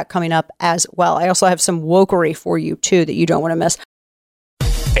about that coming up as well. I also have some wokery for you, too, that you don't want to miss.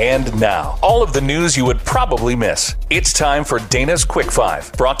 And now, all of the news you would probably miss. It's time for Dana's Quick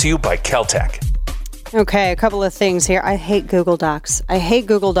Five, brought to you by Caltech. Okay, a couple of things here. I hate Google Docs. I hate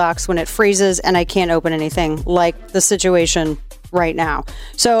Google Docs when it freezes and I can't open anything, like the situation right now.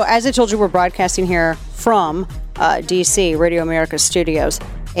 So, as I told you, we're broadcasting here from D.C., Radio America Studios,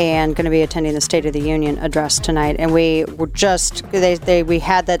 and going to be attending the State of the Union address tonight. And we were just, we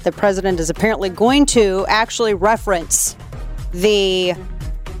had that the president is apparently going to actually reference the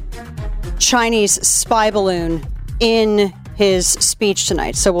Chinese spy balloon in his speech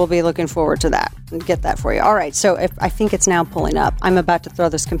tonight. So we'll be looking forward to that and get that for you. All right. So I think it's now pulling up. I'm about to throw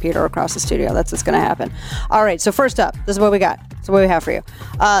this computer across the studio. That's what's going to happen. All right. So first up, this is what we got. This is what we have for you.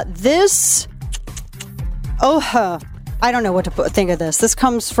 I don't know what to think of this. This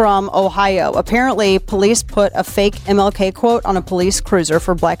comes from Ohio. Apparently, police put a fake MLK quote on a police cruiser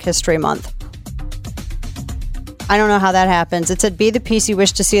for Black History Month. I don't know how that happens. It said, "Be the peace you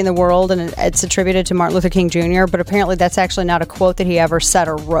wish to see in the world," and it's attributed to Martin Luther King Jr., but apparently that's actually not a quote that he ever said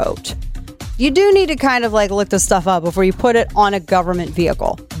or wrote. You do need to kind of look this stuff up before you put it on a government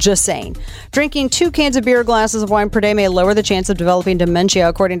vehicle. Just saying. Drinking 2 cans of beer, glasses of wine per day may lower the chance of developing dementia,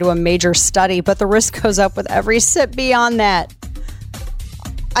 according to a major study, but the risk goes up with every sip beyond that.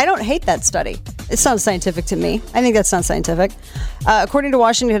 I don't hate that study. It sounds scientific to me. I think that sounds scientific. According to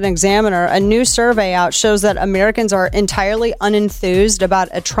Washington Examiner, a new survey out shows that Americans are entirely unenthused about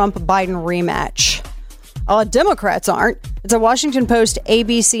a Trump-Biden rematch. Democrats aren't. It's a Washington Post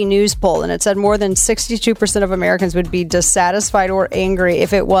ABC News poll, and it said more than 62% of Americans would be dissatisfied or angry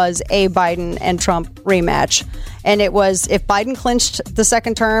if it was a Biden and Trump rematch. And it was, if Biden clinched the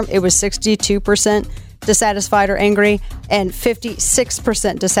second term, it was 62% dissatisfied or angry, and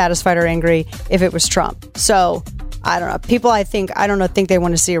 56% dissatisfied or angry if it was Trump. So, I don't know. People, I think they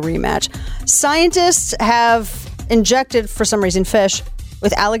want to see a rematch. Scientists have injected, for some reason, fish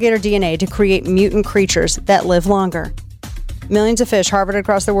with alligator DNA to create mutant creatures that live longer. Millions of fish harbored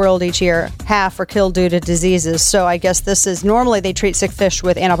across the world each year, half are killed due to diseases. So I guess this is, normally they treat sick fish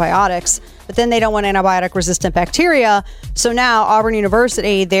with antibiotics, but then they don't want antibiotic-resistant bacteria. So now Auburn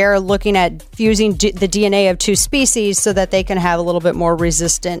University, they're looking at fusing the DNA of 2 species so that they can have a little bit more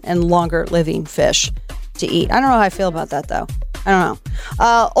resistant and longer living fish to eat. I don't know how I feel about that, though. I don't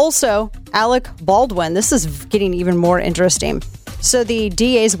know. Also, Alec Baldwin. This is getting even more interesting. So the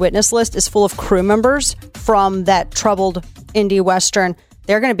DA's witness list is full of crew members from that troubled indie Western.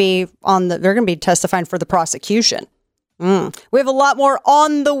 They're going to be testifying for the prosecution. We have a lot more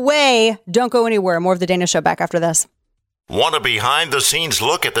on the way. Don't go anywhere. More of the Dana Show back after this. Want a behind-the-scenes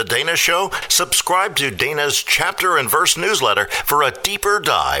look at The Dana Show? Subscribe to Dana's Chapter and Verse newsletter for a deeper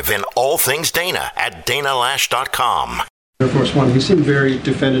dive in all things Dana at danalash.com. Air Force One, he seemed very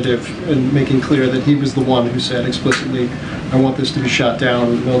definitive in making clear that he was the one who said explicitly, "I want this to be shot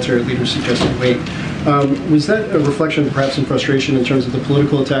down." The military leaders suggested wait. Was that a reflection, perhaps, in frustration in terms of the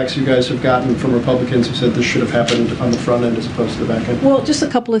political attacks you guys have gotten from Republicans who said this should have happened on the front end as opposed to the back end? Well, just a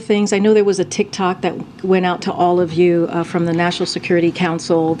couple of things. I know there was a TikTok that went out to all of you from the National Security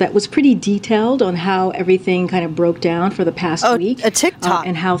Council that was pretty detailed on how everything kind of broke down for the past week. A TikTok.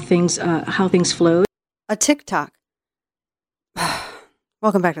 And how things flowed. A TikTok.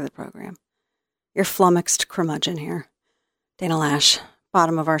 Welcome back to the program. Your flummoxed curmudgeon here. Dana Lash,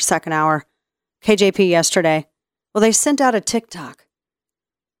 bottom of our second hour. KJP yesterday. Well, they sent out a TikTok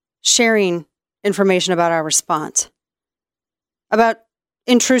sharing information about our response. About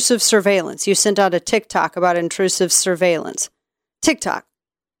intrusive surveillance. You sent out a TikTok about intrusive surveillance. TikTok.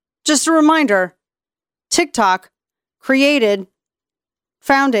 Just a reminder, TikTok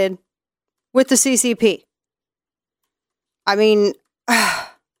founded with the CCP. I mean,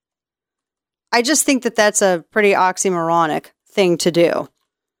 I just think that that's a pretty oxymoronic thing to do.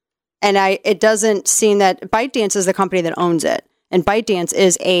 And it doesn't seem that ByteDance is the company that owns it. And ByteDance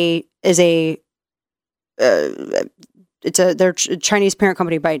their Chinese parent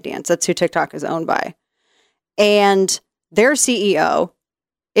company, ByteDance. That's who TikTok is owned by. And their CEO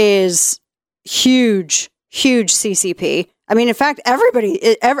is huge CCP. I mean, in fact,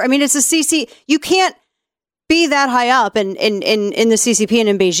 it's a CC. You can't be that high up in the CCP and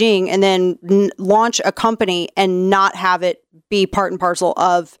in Beijing and then launch a company and not have it be part and parcel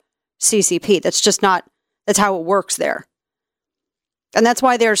of CCP. That's just not, that's how it works there. And that's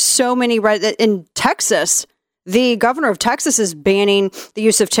why there's so many, in Texas, the governor of Texas is banning the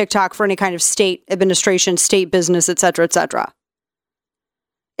use of TikTok for any kind of state administration, state business, et cetera, et cetera.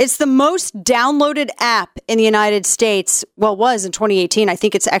 It's the most downloaded app in the United States. Well, it was in 2018. I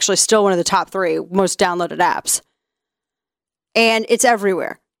think it's actually still one of the top 3 most downloaded apps. And it's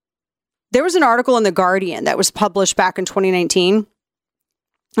everywhere. There was an article in The Guardian that was published back in 2019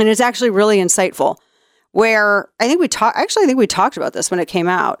 And it's actually really insightful, where I think we talked about this when it came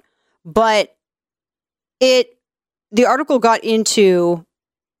out, but the article got into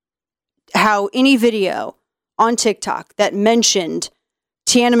how any video on TikTok that mentioned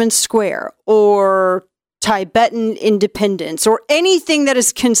Tiananmen Square or Tibetan independence or anything that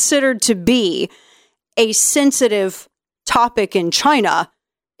is considered to be a sensitive topic in China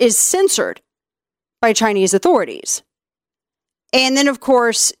is censored by Chinese authorities. And then, of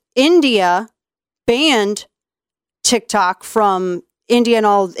course, India banned TikTok from India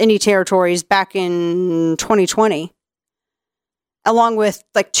and any territories back in 2020, along with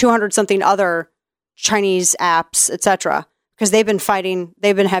like 200 something other Chinese apps, etc., because they've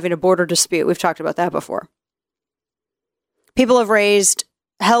been having a border dispute. We've talked about that before. People have raised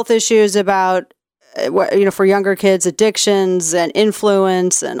health issues about, for younger kids, addictions and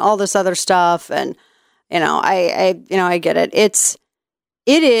influence and all this other stuff. And, I get it. It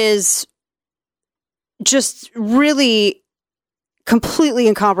is just really completely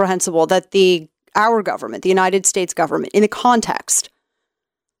incomprehensible that our government, the United States government, in the context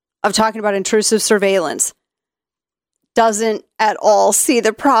of talking about intrusive surveillance, doesn't at all see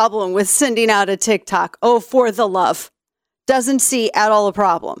the problem with sending out a TikTok. Oh, for the love. Doesn't see at all a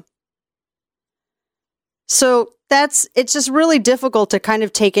problem. So it's just really difficult to kind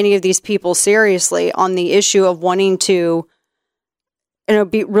of take any of these people seriously on the issue of wanting to,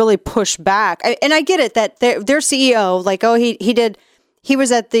 be really pushed back. And I get it that their CEO, like, he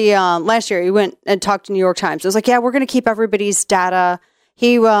was at the, last year, he went and talked to New York Times. It was like, yeah, we're going to keep everybody's data.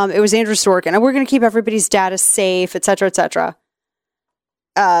 It was Andrew Sorkin, and we're going to keep everybody's data safe, et cetera, et cetera.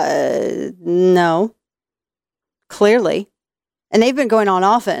 No, clearly. And they've been going on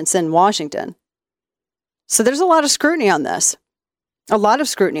offense in Washington. So there's a lot of scrutiny on this.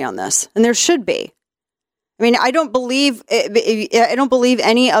 And there should be. I mean, I don't believe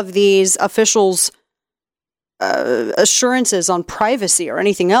any of these officials' assurances on privacy or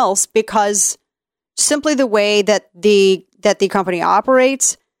anything else, because simply the way that the company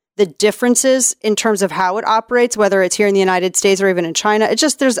operates, the differences in terms of how it operates, whether it's here in the United States or even in China, it's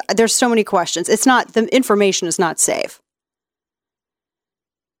just there's so many questions. The information is not safe.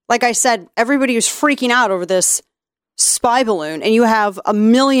 Like I said, everybody was freaking out over this spy balloon, and you have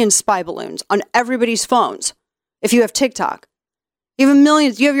 1 million spy balloons on everybody's phones. If you have TikTok, you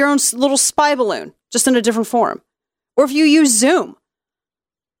have you have your own little spy balloon, just in a different form. Or if you use Zoom,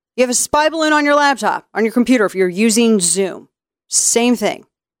 you have a spy balloon on your laptop, on your computer, if you're using Zoom. Same thing.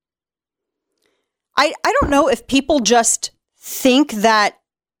 I don't know if people just think that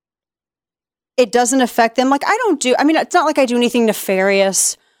it doesn't affect them. Like, it's not like I do anything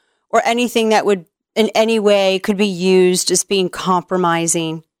nefarious or anything that would in any way could be used as being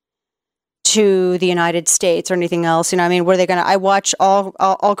compromising to the United States or anything else. I watch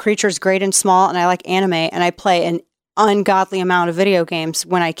all creatures great and small, and I like anime, and I play an ungodly amount of video games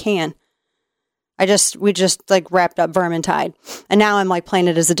when I can. We just like wrapped up Vermintide, and now I'm like playing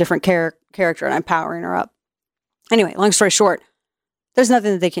it as a different character, and I'm powering her up. Anyway, long story short, there's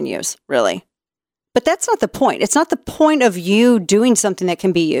nothing that they can use, really. But that's not the point. It's not the point of you doing something that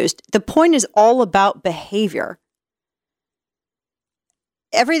can be used. The point is all about behavior.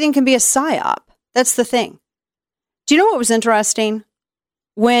 Everything can be a psyop. That's the thing. Do you know what was interesting?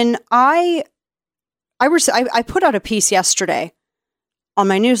 When I put out a piece yesterday on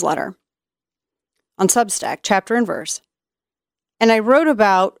my newsletter on Substack, Chapter and Verse, and I wrote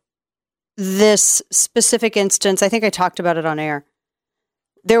about this specific instance. I think I talked about it on air.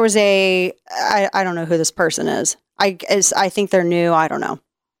 There was I don't know who this person is. I think they're new. I don't know.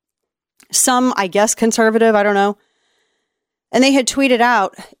 Some, I guess, conservative. I don't know. And they had tweeted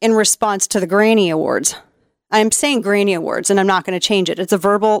out in response to the Granny Awards. I'm saying Granny Awards, and I'm not going to change it. It's a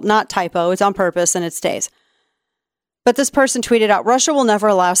verbal, not typo. It's on purpose, and it stays. But this person tweeted out, Russia will never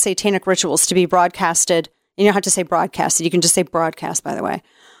allow satanic rituals to be broadcasted. You don't have to say broadcasted. You can just say broadcast, by the way.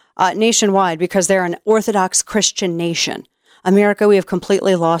 Nationwide, because they're an Orthodox Christian nation. America, we have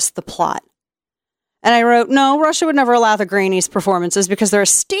completely lost the plot. And I wrote, no, Russia would never allow the Grannies performances because they're a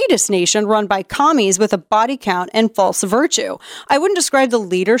statist nation run by commies with a body count and false virtue. I wouldn't describe the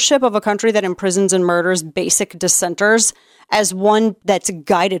leadership of a country that imprisons and murders basic dissenters as one that's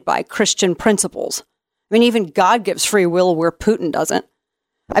guided by Christian principles. I mean, even God gives free will where Putin doesn't.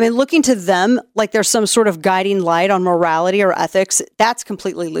 I mean, looking to them like there's some sort of guiding light on morality or ethics, that's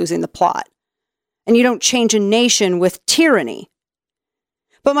completely losing the plot. And you don't change a nation with tyranny.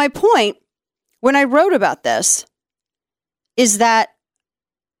 But my point, when I wrote about this, is that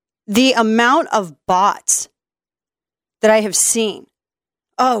the amount of bots that I have seen,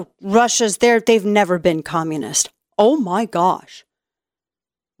 Russia's there, they've never been communist. Oh my gosh.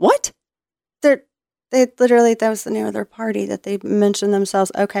 What? They literally, that was the name of their party that they mentioned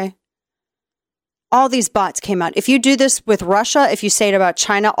themselves. Okay. All these bots came out. If you do this with Russia, if you say it about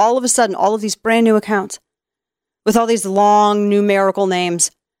China, all of a sudden, all of these brand new accounts with all these long numerical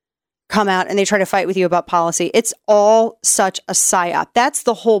names come out and they try to fight with you about policy. It's all such a psyop. That's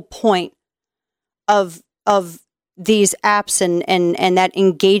the whole point of these apps and that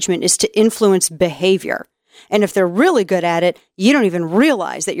engagement, is to influence behavior. And if they're really good at it, you don't even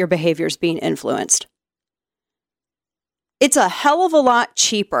realize that your behavior is being influenced. It's a hell of a lot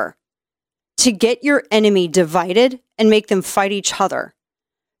cheaper to get your enemy divided and make them fight each other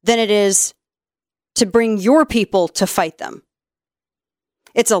than it is to bring your people to fight them.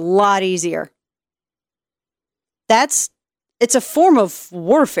 It's a lot easier. It's a form of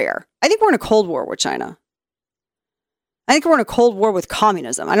warfare. I think we're in a Cold War with China. I think we're in a Cold War with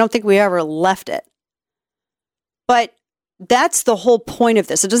communism. I don't think we ever left it. But that's the whole point of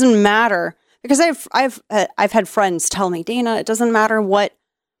this. It doesn't matter, because I've had friends tell me, Dana, it doesn't matter what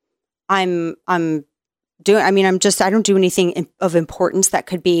I'm doing. I mean, I don't do anything of importance that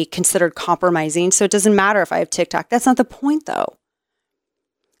could be considered compromising. So it doesn't matter if I have TikTok. That's not the point, though.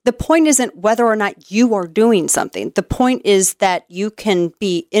 The point isn't whether or not you are doing something. The point is that you can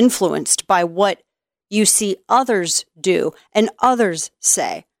be influenced by what you see others do and others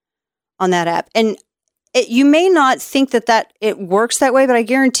say on that app. And you may not think that it works that way, but I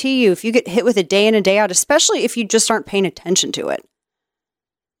guarantee you, if you get hit with it day in and day out, especially if you just aren't paying attention to it,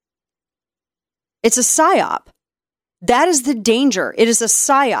 it's a psyop. That is the danger. It is a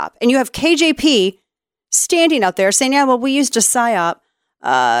psyop. And you have KJP standing out there saying, yeah, well, we used a psyop,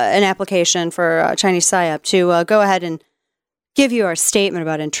 an application for a Chinese psyop to go ahead and give you our statement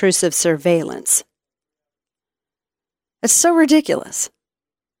about intrusive surveillance. It's so ridiculous.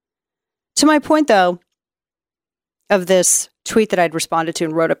 To my point, though, of this tweet that I'd responded to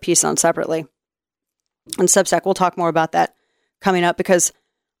and wrote a piece on separately on Substack. We'll talk more about that coming up, because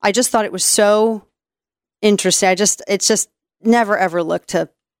I just thought it was so interesting. It's just never ever looked to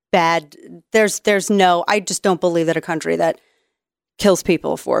bad. I just don't believe that a country that kills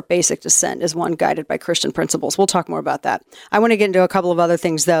people for basic dissent is one guided by Christian principles. We'll talk more about that. I want to get into a couple of other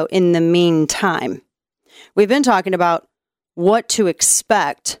things, though, in the meantime. We've been talking about what to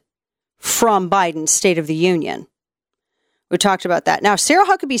expect from Biden's State of the Union. We talked about that. Now, Sarah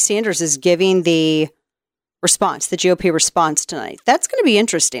Huckabee Sanders is giving the response, the GOP response tonight. That's going to be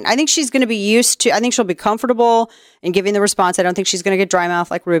interesting. I think she's going to be I think she'll be comfortable in giving the response. I don't think she's going to get dry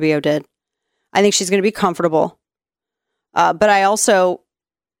mouth like Rubio did. I think she's going to be comfortable. But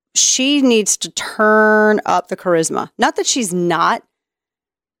she needs to turn up the charisma. Not that she's not,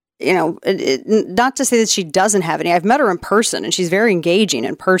 not to say that she doesn't have any. I've met her in person and she's very engaging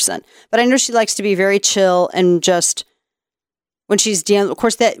in person. But I know she likes to be very chill and just, when she's dealing, of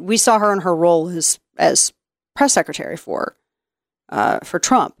course, that we saw her in her role as press secretary for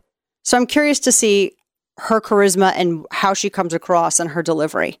Trump. So I'm curious to see her charisma and how she comes across in her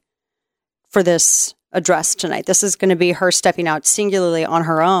delivery for this address tonight. This is going to be her stepping out singularly on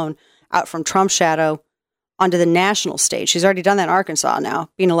her own, out from Trump's shadow onto the national stage. She's already done that in Arkansas now,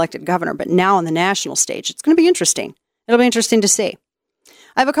 being elected governor, but now on the national stage. It's going to be interesting. It'll be interesting to see.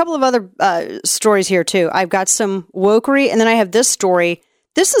 I have a couple of other stories here, too. I've got some wokery, and then I have this story.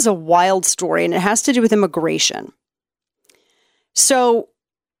 This is a wild story, and it has to do with immigration. So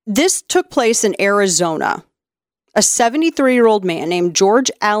this took place in Arizona. A 73-year-old man named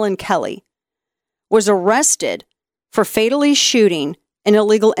George Allen Kelly was arrested for fatally shooting an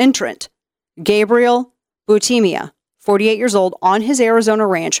illegal entrant, Gabriel Butimia, 48 years old, on his Arizona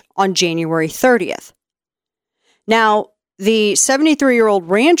ranch on January 30th. Now, the 73-year-old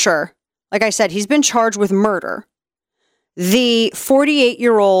rancher, like I said, he's been charged with murder. The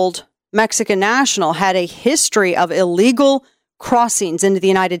 48-year-old Mexican national had a history of illegal crossings into the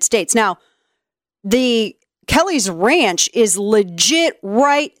United States. Now, the Kelly's ranch is legit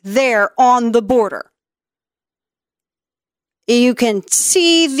right there on the border. You can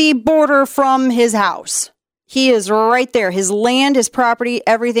see the border from his house. He is right there. His land, his property,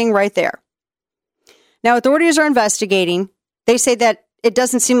 everything right there. Now, authorities are investigating. They say that it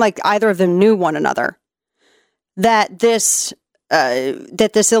doesn't seem like either of them knew one another. That this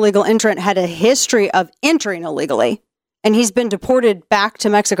illegal entrant had a history of entering illegally, and he's been deported back to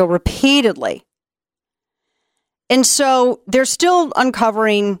Mexico repeatedly. And so they're still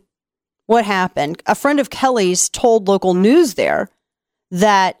uncovering what happened. A friend of Kelly's told local news there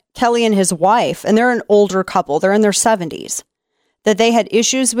that Kelly and his wife, and they're an older couple, they're in their 70s, that they had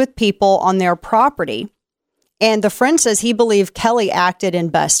issues with people on their property. And the friend says he believed Kelly acted in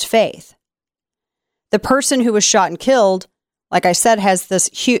best faith. The person who was shot and killed like I said,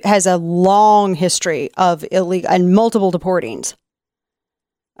 has a long history of illegal and multiple deportings,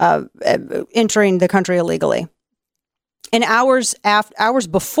 entering the country illegally. And hours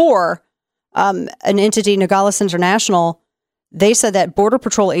before, an entity, Nogales International, they said that Border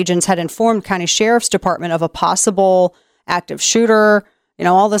Patrol agents had informed County Sheriff's Department of a possible active shooter,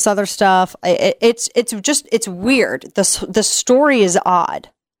 all this other stuff. It's weird. The story is odd.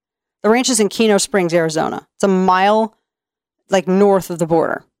 The ranch is in Keno Springs, Arizona. It's a mile north of the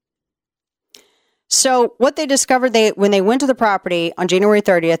border. So what they discovered, when they went to the property on January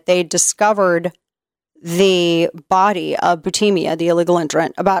 30th, they discovered the body of Butimia, the illegal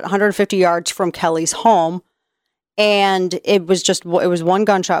entrant, about 150 yards from Kelly's home. And it was one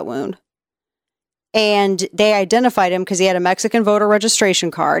gunshot wound. And they identified him because he had a Mexican voter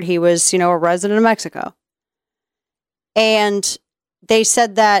registration card. He was, a resident of Mexico. And they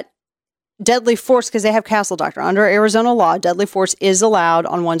said that deadly force, because they have castle doctrine. Under Arizona law, deadly force is allowed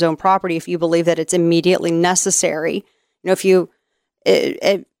on one's own property if you believe that it's immediately necessary.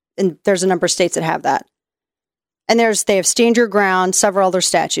 And there's a number of states that have that. And they have stand your ground, several other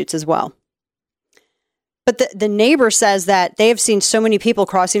statutes as well. But the neighbor says that they have seen so many people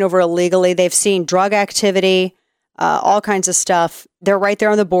crossing over illegally. They've seen drug activity, all kinds of stuff. They're right there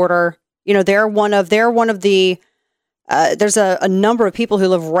on the border. They're one of the, there's a number of people who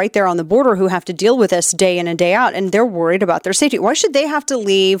live right there on the border who have to deal with this day in and day out. And they're worried about their safety. Why should they have to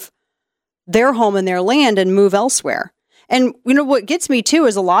leave their home and their land and move elsewhere? And what gets me too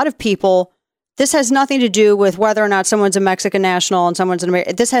is a lot of people, this has nothing to do with whether or not someone's a Mexican national and someone's an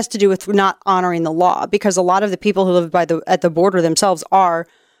American. This has to do with not honoring the law, because a lot of the people who live at the border themselves are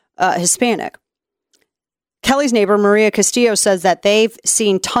Hispanic. Kelly's neighbor, Maria Castillo, says that they've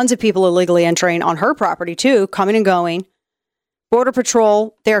seen tons of people illegally entering on her property too, coming and going. Border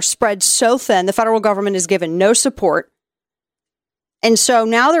Patrol, they're spread so thin. The federal government is given no support. And so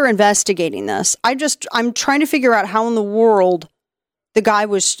now they're investigating this. I'm trying to figure out how in the world the guy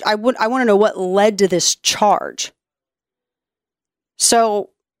was, I want to know what led to this charge.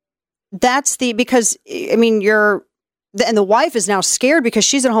 So that's because the wife is now scared because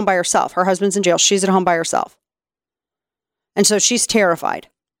she's at home by herself. Her husband's in jail. She's at home by herself. And so she's terrified.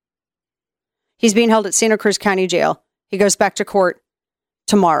 He's being held at Santa Cruz County Jail. He goes back to court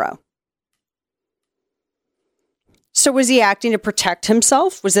tomorrow. So was he acting to protect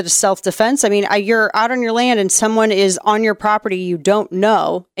himself? Was it a self-defense? You're out on your land and someone is on your property you don't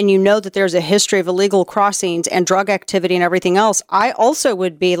know, and you know that there's a history of illegal crossings and drug activity and everything else. I also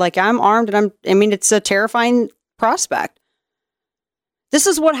would be I'm armed and it's a terrifying prospect. This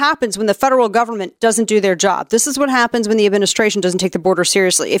is what happens when the federal government doesn't do their job. This is what happens when the administration doesn't take the border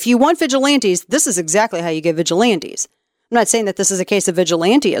seriously. If you want vigilantes, this is exactly how you get vigilantes. I'm not saying that this is a case of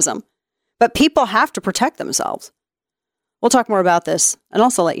vigilantism, but people have to protect themselves. We'll talk more about this and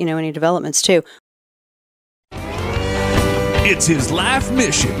also let you know any developments too. It's his life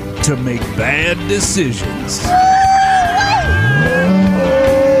mission to make bad decisions.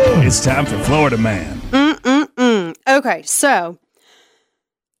 It's time for Florida Man. Okay, so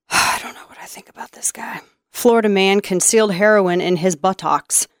I don't know what I think about this guy. Florida man concealed heroin in his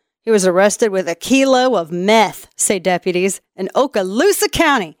buttocks. He was arrested with a kilo of meth, say deputies in Okaloosa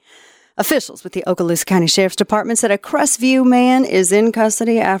County. Officials with the Okaloosa County Sheriff's Department said a Crestview man is in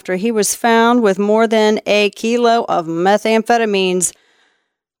custody after he was found with more than a kilo of methamphetamines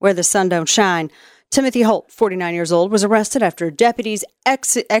where the sun don't shine. Timothy Holt, 49 years old, was arrested after deputies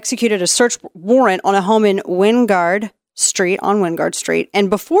executed a search warrant on a home in Wingard Street. And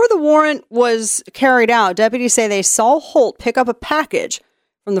before the warrant was carried out, deputies say they saw Holt pick up a package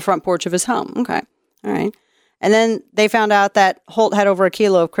from the front porch of his home. Okay. All right. And then they found out that Holt had over a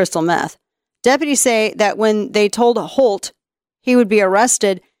kilo of crystal meth. Deputies say that when they told Holt he would be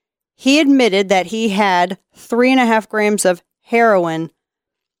arrested, he admitted that he had 3.5 grams of heroin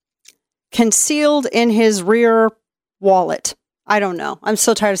concealed in his rear wallet. I don't know. I'm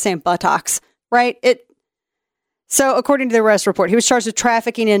so tired of saying buttocks, right? So according to the arrest report, he was charged with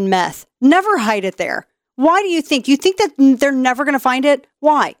trafficking in meth. Never hide it there. Why do you think? You think that they're never going to find it?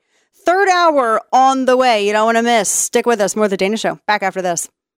 Why? Third hour on the way. You don't want to miss. Stick with us. More of The Dana Show. Back after this.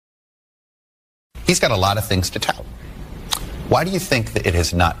 He's got a lot of things to tell. Why do you think that it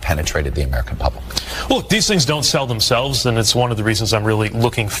has not penetrated the American public? Well, these things don't sell themselves, and it's one of the reasons I'm really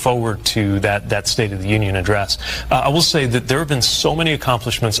looking forward to that State of the Union address. I will say that there have been so many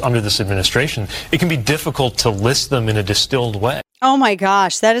accomplishments under this administration, it can be difficult to list them in a distilled way. Oh my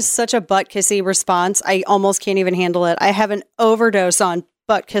gosh, that is such a butt-kissy response. I almost can't even handle it. I have an overdose on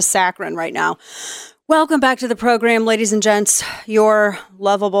butt-kiss saccharin right now. Welcome back to the program, ladies and gents. Your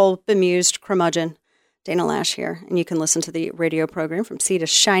lovable, bemused curmudgeon, Dana Lash here, and you can listen to the radio program from sea to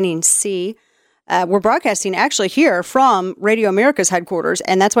shining sea. We're broadcasting actually here from Radio America's headquarters,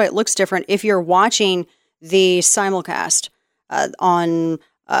 and that's why it looks different if you're watching the simulcast on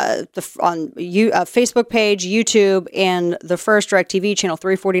Facebook page, YouTube, and the First DirecTV channel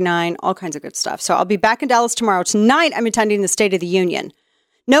 349, all kinds of good stuff. So I'll be back in Dallas tomorrow. Tonight, I'm attending the State of the Union.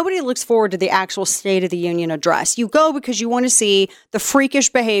 Nobody looks forward to the actual State of the Union address. You go because you want to see the freakish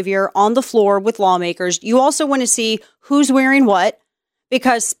behavior on the floor with lawmakers. You also want to see who's wearing what,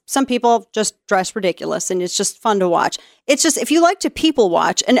 because some people just dress ridiculous and it's just fun to watch. It's just, if you like to people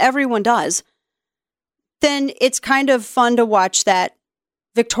watch, and everyone does, then it's kind of fun to watch that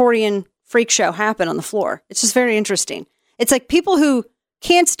Victorian freak show happen on the floor. It's just very interesting. It's like people who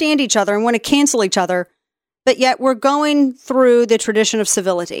can't stand each other and want to cancel each other, but yet we're going through the tradition of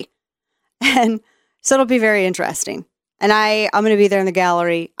civility. And so it'll be very interesting. And I'm going to be there in the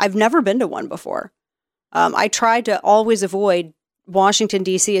gallery. I've never been to one before. I try to always avoid Washington,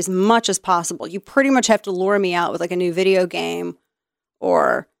 D.C. as much as possible. You pretty much have to lure me out with like a new video game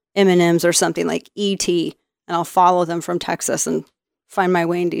or M&Ms or something like E.T., and I'll follow them from Texas and find my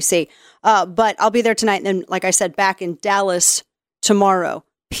way in D.C. But I'll be there tonight. And then, like I said, back in Dallas tomorrow.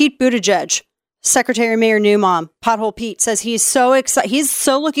 Pete Buttigieg, Secretary Mayor Newmom, Pothole Pete, says he's so excited. He's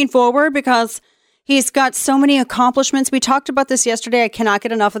so looking forward because he's got so many accomplishments. We talked about this yesterday. I cannot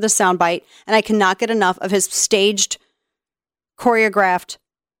get enough of the soundbite, and I cannot get enough of his staged, choreographed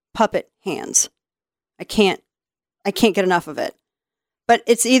puppet hands. I can't get enough of it. But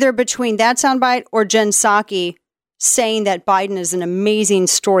it's either between that soundbite or Jen Psaki saying that Biden is an amazing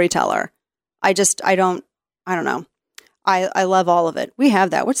storyteller. I don't know. I love all of it. We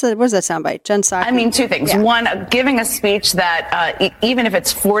have that. What's that soundbite? Jen Psaki? I mean, two things. Yeah. One, giving a speech that even if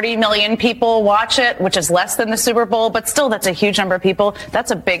it's 40 million people watch it, which is less than the Super Bowl, but still that's a huge number of people. That's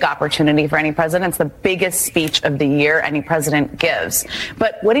a big opportunity for any president. It's the biggest speech of the year any president gives.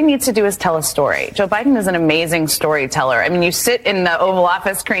 But what he needs to do is tell a story. Joe Biden is an amazing storyteller. I mean, you sit in the Oval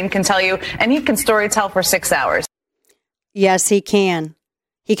Office, Karine can tell you, and he can storytell for 6 hours. Yes, he can.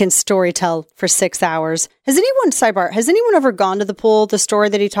 He can storytell for 6 hours. Has anyone ever gone to the pool? The story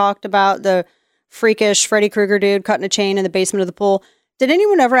that he talked about, the freakish Freddy Krueger dude cutting a chain in the basement of the pool. Did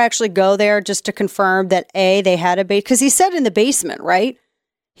anyone ever actually go there just to confirm that they had a basement? Because he said in the basement, right?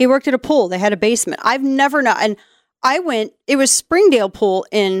 He worked at a pool. They had a basement. I've never known. And I went, it was Springdale Pool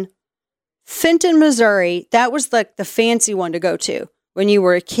in Fenton, Missouri. That was like the fancy one to go to when you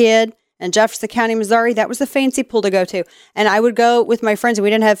were a kid. And Jefferson County, Missouri, that was the fancy pool to go to. And I would go with my friends. And we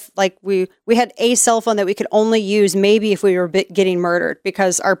didn't have, we had a cell phone that we could only use maybe if we were getting murdered,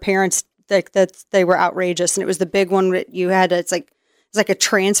 because our parents, they were outrageous. And it was the big one that you had, it's like a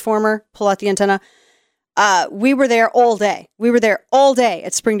transformer, pull out the antenna. We were there all day.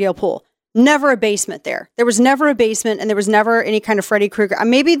 At Springdale Pool. Never a basement there. There was never a basement, and there was never any kind of Freddy Krueger.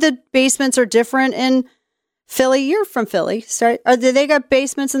 Maybe the basements are different in Philly. You're from Philly. They got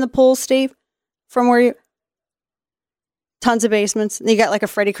basements in the pool, Steve? From where you... Tons of basements. And you got like a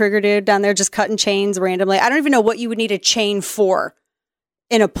Freddy Krueger dude down there just cutting chains randomly. I don't even know what you would need a chain for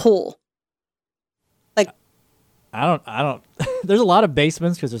in a pool. Like... I don't... There's a lot of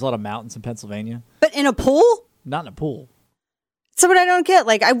basements because there's a lot of mountains in Pennsylvania. But in a pool? Not in a pool. So what I don't get,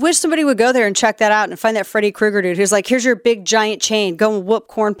 I wish somebody would go there and check that out and find that Freddy Krueger dude who's like, here's your big giant chain. Go and whoop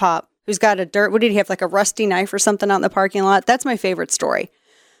Corn Pop. Who's got what did he have, like a rusty knife or something out in the parking lot? That's my favorite story.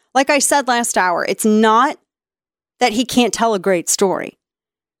 Like I said last hour, it's not that he can't tell a great story.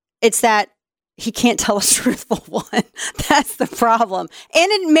 It's that he can't tell a truthful one. That's the problem.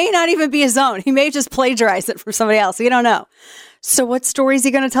 And it may not even be his own. He may just plagiarize it from somebody else. You don't know. So what story is he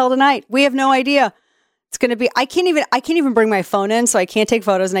going to tell tonight? We have no idea. It's going to be, I can't even bring my phone in, so I can't take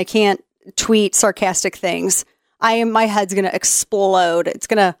photos and I can't tweet sarcastic things. My head's going to explode.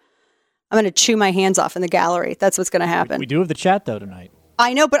 I'm going to chew my hands off in the gallery. That's what's going to happen. We do have the chat, though, tonight.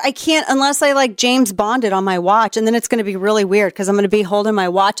 I know, but I can't unless I James Bond it on my watch. And then it's going to be really weird because I'm going to be holding my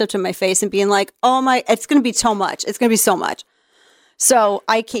watch up to my face and being like, it's going to be so much. It's going to be so much. So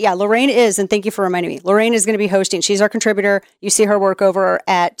I can't, Lorraine is, and thank you for reminding me. Lorraine is going to be hosting. She's our contributor. You see her work over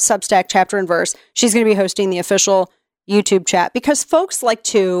at Substack Chapter and Verse. She's going to be hosting the official YouTube chat because folks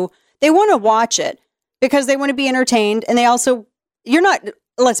they want to watch it because they want to be entertained. And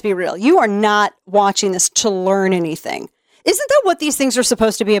let's be real. You are not watching this to learn anything. Isn't that what these things are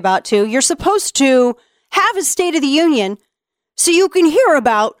supposed to be about too? You're supposed to have a State of the Union so you can hear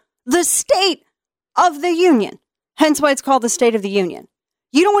about the state of the union. Hence why it's called the State of the Union.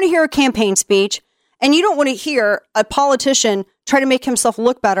 You don't want to hear a campaign speech, and you don't want to hear a politician try to make himself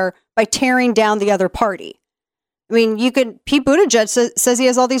look better by tearing down the other party. I mean, Pete Buttigieg says he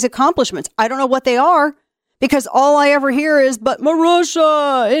has all these accomplishments. I don't know what they are because all I ever hear is, but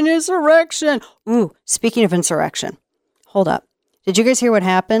Marussia, an insurrection. Ooh, speaking of insurrection, hold up. Did you guys hear what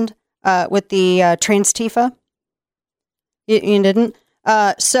happened with the trans Tifa? You didn't?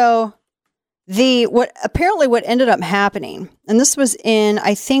 So what ended up happening, and this was in,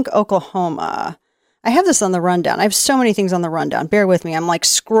 I think, Oklahoma. I have this on the rundown. I have so many things on the rundown. Bear with me. I'm like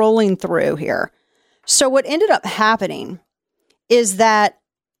scrolling through here. So what ended up happening is that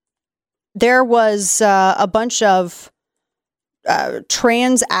there was a bunch of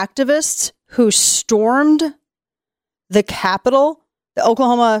trans activists who stormed the Capitol, the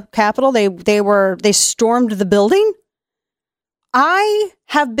Oklahoma Capitol. They stormed the building. I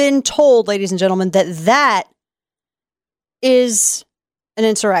have been told, ladies and gentlemen, that is an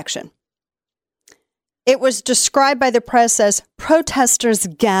insurrection. It was described by the press as protesters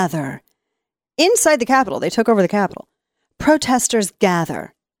gather inside the Capitol. They took over the Capitol. Protesters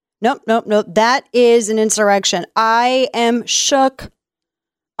gather. Nope. That is an insurrection. I am shook.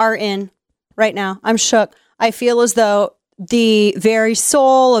 RN right now. I'm shook. I feel as though the very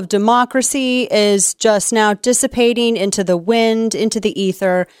soul of democracy is just now dissipating into the wind, into the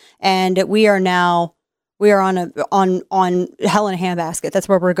ether, and we are on hell in a handbasket. That's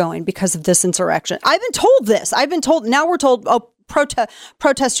where we're going because of this insurrection. I've been told this. Now we're told,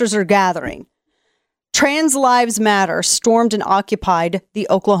 protesters are gathering. Trans Lives Matter stormed and occupied the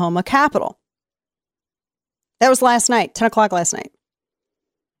Oklahoma Capitol. That was last night, 10 o'clock last night.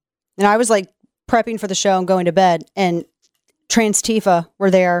 And I was like prepping for the show and going to bed, and Trans Tifa were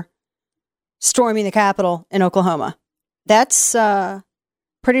there storming the Capitol in Oklahoma. That's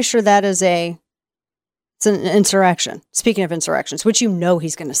pretty sure that is it's an insurrection. Speaking of insurrections, which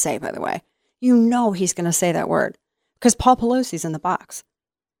he's going to say, by the way. He's going to say that word because Paul Pelosi's in the box.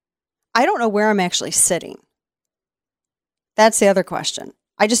 I don't know where I'm actually sitting. That's the other question.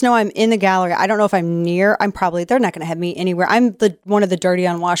 I just know I'm in the gallery. I don't know if I'm near. They're not going to have me anywhere. I'm one of the dirty,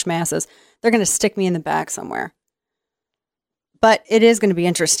 unwashed masses. They're going to stick me in the back somewhere. But it is going to be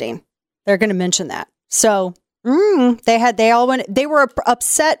interesting. They're going to mention that. So they were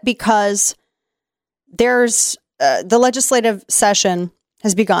upset because there's the legislative session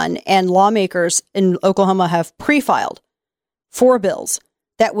has begun and lawmakers in Oklahoma have pre-filed 4 bills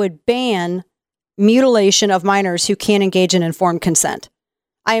that would ban mutilation of minors who can't engage in informed consent.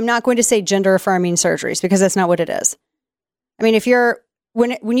 I am not going to say gender affirming surgeries because that's not what it is. I mean,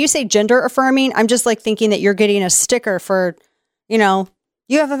 when you say gender affirming, I'm just like thinking that you're getting a sticker for, you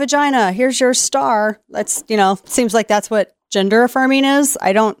have a vagina, here's your star. That's, seems like that's what gender affirming is.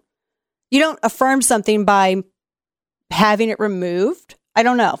 You don't affirm something by having it removed. I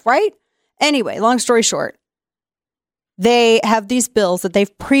don't know, right? Anyway, long story short, they have these bills that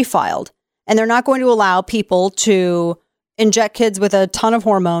they've pre-filed, and they're not going to allow people to inject kids with a ton of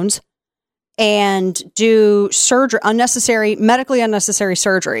hormones and do medically unnecessary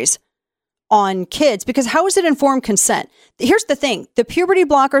surgeries on kids, because how is it informed consent? Here's the thing. The puberty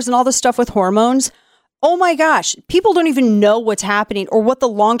blockers and all this stuff with hormones, oh my gosh, people don't even know what's happening or what the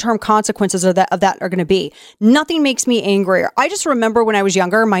long-term consequences of that are going to be. Nothing makes me angrier. I just remember when I was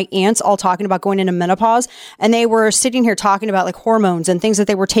younger, my aunts all talking about going into menopause, and they were sitting here talking about like hormones and things that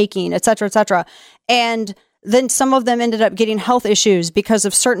they were taking, et cetera, et cetera. And then some of them ended up getting health issues because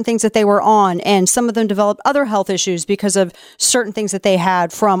of certain things that they were on. And some of them developed other health issues because of certain things that they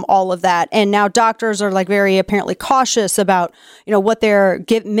had from all of that. And now doctors are like very apparently cautious about, what they're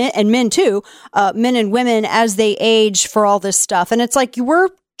and men too, men and women as they age for all this stuff. And it's like, we're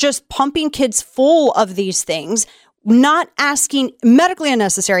just pumping kids full of these things, not asking, medically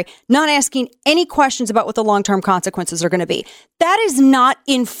unnecessary, not asking any questions about what the long-term consequences are going to be. That is not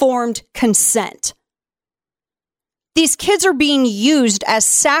informed consent. These kids are being used as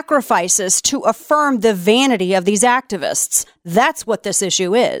sacrifices to affirm the vanity of these activists. That's what this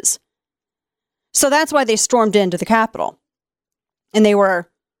issue is. So that's why they stormed into the Capitol. And they were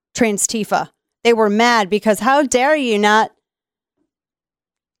Trans Tifa. They were mad because how dare you not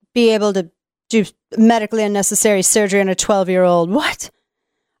be able to do medically unnecessary surgery on a 12-year-old? What?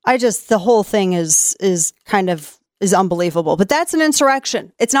 The whole thing is unbelievable. But that's an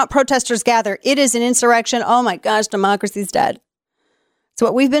insurrection. It's not protesters gather. It is an insurrection. Oh my gosh, democracy's dead. It's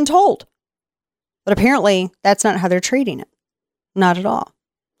what we've been told. But apparently, that's not how they're treating it. Not at all.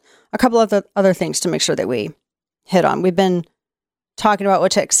 A couple of other things to make sure that we hit on. We've been talking about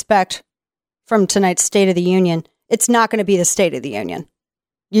what to expect from tonight's State of the Union. It's not going to be the State of the Union.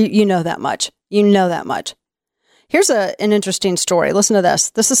 You know that much. You know that much. Here's an interesting story. Listen to this.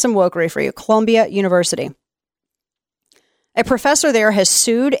 This is some wokery for you. Columbia University. A professor there has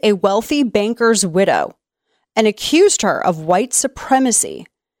sued a wealthy banker's widow and accused her of white supremacy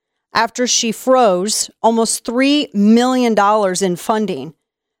after she froze almost $3 million in funding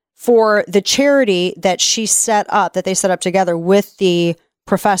for the charity that they set up together with the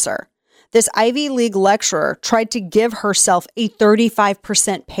professor. This Ivy League lecturer tried to give herself a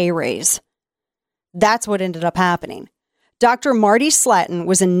 35% pay raise. That's what ended up happening. Dr. Marty Slatton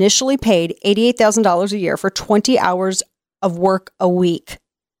was initially paid $88,000 a year for 20 hours of work a week.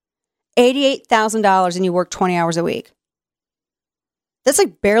 $88,000 and you work 20 hours a week. That's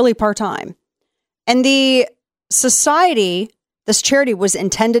like barely part-time. And the society, this charity, was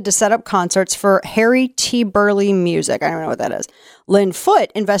intended to set up concerts for Harry T. Burleigh Music. I don't know what that is. Lynn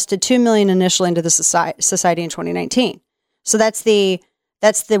Foote invested $2 million initially into the society in 2019. So that's the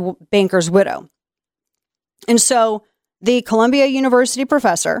banker's widow. And so the Columbia University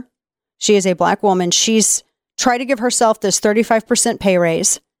professor, she is a black woman. She's tried to give herself this 35% pay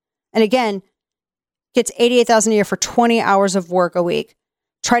raise. And again, gets $88,000 a year for 20 hours of work a week.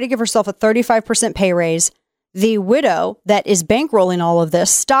 Try to give herself a 35% pay raise. The widow that is bankrolling all of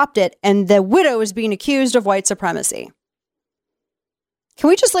this stopped it, and the widow is being accused of white supremacy. Can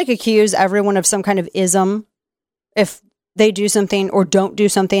we just accuse everyone of some kind of ism if they do something or don't do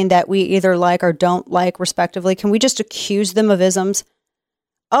something that we either like or don't like, respectively? Can we just accuse them of isms?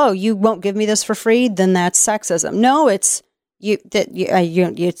 Oh, you won't give me this for free? Then that's sexism. No, it's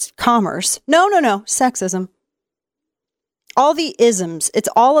it's commerce. No, sexism. All the isms. It's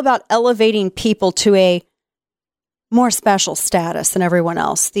all about elevating people to a more special status than everyone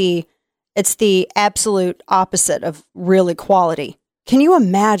else. It's the absolute opposite of real equality. Can you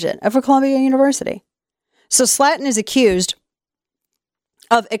imagine? Over Columbia University. So Slatton is accused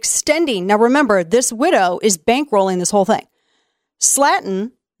of extending. Now remember, this widow is bankrolling this whole thing.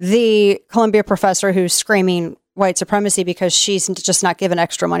 Slatton, the Columbia professor who's screaming white supremacy because she's just not given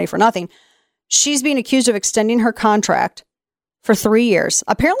extra money for nothing, she's being accused of extending her contract for 3 years.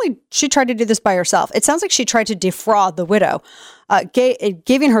 Apparently, she tried to do this by herself. It sounds like she tried to defraud the widow,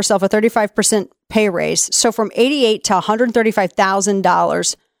 giving herself a 35% pay raise. So from $88,000 to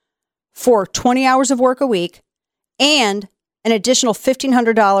 $135,000 for 20 hours of work a week and an additional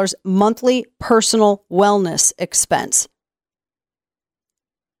 $1,500 monthly personal wellness expense.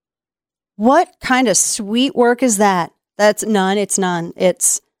 What kind of sweet work is that? That's none. It's none.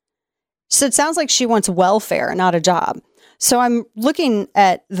 So it sounds like she wants welfare, not a job. So I'm looking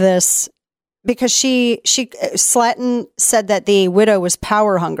at this because Slatton said that the widow was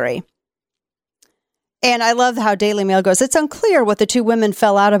power hungry. And I love how Daily Mail goes, it's unclear what the two women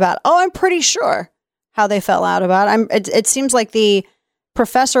fell out about. Oh, I'm pretty sure how they fell out about. It seems like the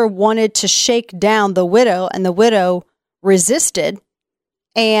professor wanted to shake down the widow and the widow resisted.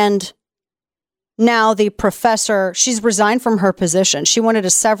 And now the professor, she's resigned from her position. She wanted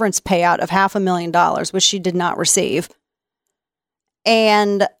a severance payout of $500,000, which she did not receive.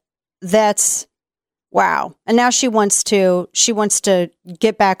 And that's wow. And now she wants to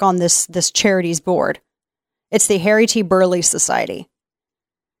get back on this charity's board. It's the Harry T. Burleigh Society.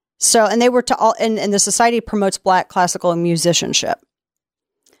 So, and they were and the society promotes Black classical musicianship.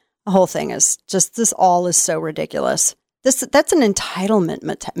 The whole thing is just, this all is so ridiculous. That's an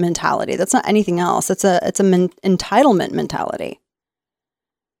entitlement mentality. That's not anything else. It's an entitlement mentality.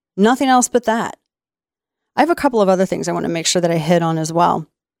 Nothing else but that. I have a couple of other things I want to make sure that I hit on as well,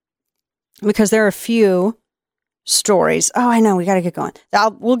 because there are a few stories. Oh, I know. We got to get going.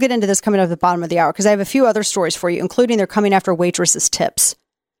 We'll get into this coming up at the bottom of the hour because I have a few other stories for you, including they're coming after waitresses' tips.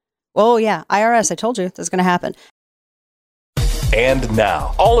 Oh, yeah. IRS. I told you this is going to happen. And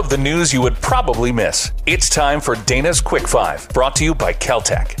now, all of the news you would probably miss. It's time for Dana's Quick Five, brought to you by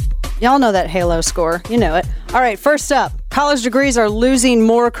Caltech. Y'all know that Halo score. You know it. All right, first up, college degrees are losing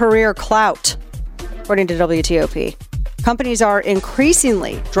more career clout, according to WTOP. Companies are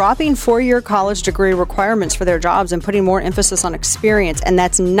increasingly dropping four-year college degree requirements for their jobs and putting more emphasis on experience. And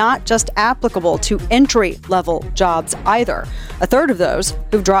that's not just applicable to entry-level jobs either. A third of those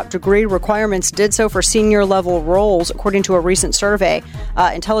who've dropped degree requirements did so for senior-level roles, according to a recent survey.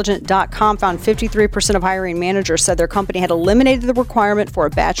 Intelligent.com found 53% of hiring managers said their company had eliminated the requirement for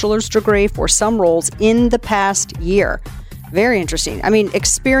a bachelor's degree for some roles in the past year. Very interesting. I mean,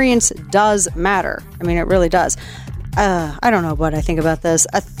 experience does matter. I mean, it really does. I don't know what I think about this.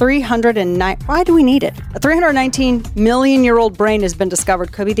 Why do we need it? A 319 million-year-old brain has been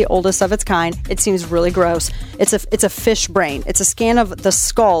discovered. Could be the oldest of its kind. It seems really gross. It's a fish brain. It's a scan of the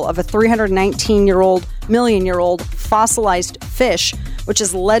skull of a 319 million-year-old fossilized fish, which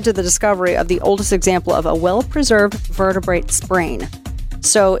has led to the discovery of the oldest example of a well-preserved vertebrate's brain.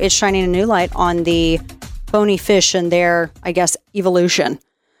 So it's shining a new light on the bony fish and their, I guess, evolution.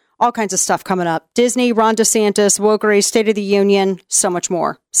 All kinds of stuff coming up. Disney, Ron DeSantis, Wokery, State of the Union, so much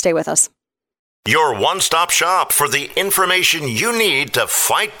more. Stay with us. Your one-stop shop for the information you need to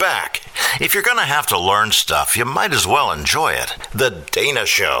fight back. If you're going to have to learn stuff, you might as well enjoy it. The Dana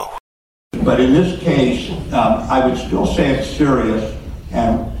Show. But in this case, I would still say it's serious,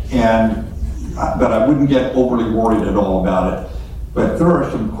 but I wouldn't get overly worried at all about it. But there are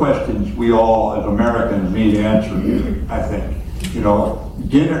some questions we all, as Americans, need answered, I think.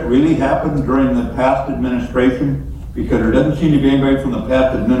 Did it really happen during the past administration? Because there doesn't seem to be anybody from the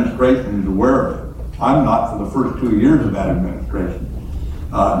past administration who's aware of it. I'm not for the first 2 years of that administration.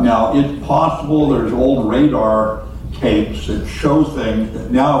 Now, it's possible there's old radar tapes that show things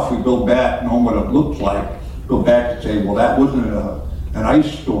that now if we go back, know what it looks like, go back and say, well, that wasn't an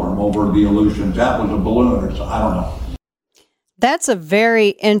ice storm over the Aleutians, that was a balloon, or so, I don't know. That's a very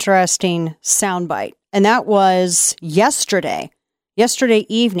interesting soundbite. And that was yesterday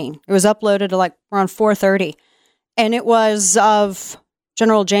evening. It was uploaded to like around 4:30. And it was of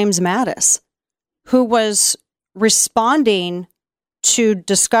General James Mattis, who was responding to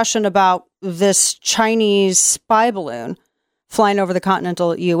discussion about this Chinese spy balloon flying over the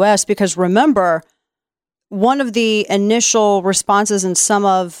continental U.S. Because remember, one of the initial responses in some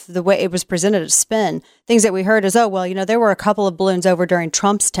of the way it was presented as spin, things that we heard is, there were a couple of balloons over during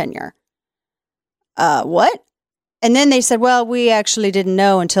Trump's tenure. What? And then they said, well, we actually didn't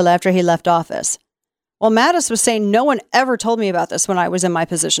know until after he left office. Well, Mattis was saying, no one ever told me about this when I was in my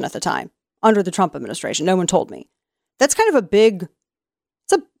position at the time, under the Trump administration. No one told me. That's kind of a big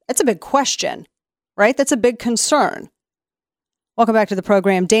question, right? That's a big concern. Welcome back to the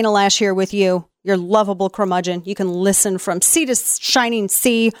program. Dana Lash here with you, your lovable curmudgeon. You can listen from sea to shining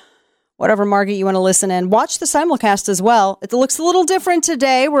sea, whatever market you want to listen in. Watch the simulcast as well. It looks a little different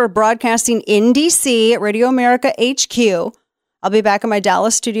today. We're broadcasting in D.C. at Radio America HQ. I'll be back in my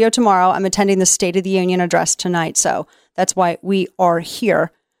Dallas studio tomorrow. I'm attending the State of the Union address tonight, so that's why we are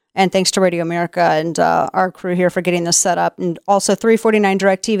here. And thanks to Radio America and our crew here for getting this set up. And also 349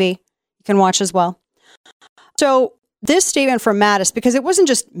 DirecTV, you can watch as well. So this statement from Mattis, because it wasn't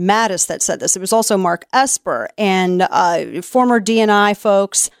just Mattis that said this, it was also Mark Esper and former DNI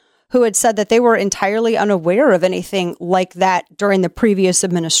folks who had said that they were entirely unaware of anything like that during the previous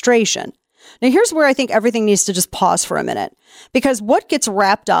administration. Now, here's where I think everything needs to just pause for a minute, because what gets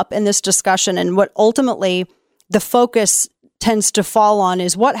wrapped up in this discussion and what ultimately the focus tends to fall on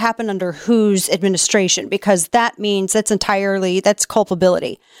is what happened under whose administration, because that means that's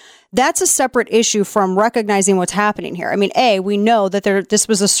culpability. That's a separate issue from recognizing what's happening here. I mean, A, we know that this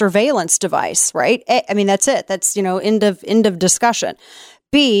was a surveillance device, right? That's it. That's, end of discussion.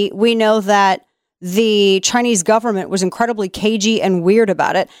 B, we know that the Chinese government was incredibly cagey and weird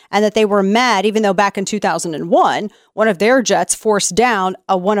about it, and that they were mad, even though back in 2001, one of their jets forced down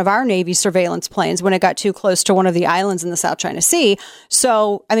one of our Navy surveillance planes when it got too close to one of the islands in the South China Sea.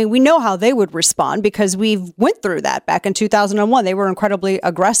 So, we know how they would respond because we went through that back in 2001. They were incredibly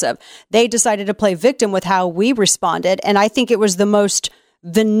aggressive. They decided to play victim with how we responded, and I think it was the most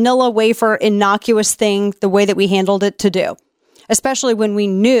vanilla wafer, innocuous thing, the way that we handled it to do, especially when we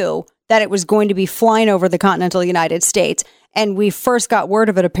knew that it was going to be flying over the continental United States. And we first got word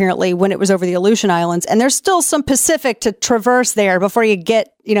of it, apparently, when it was over the Aleutian Islands. And there's still some Pacific to traverse there before you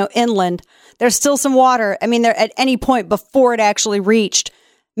get, inland. There's still some water. There at any point before it actually reached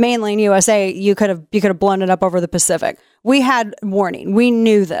mainland USA, you could have blown it up over the Pacific. We had warning. We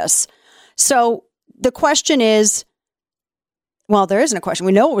knew this. So the question is, well, there isn't a question.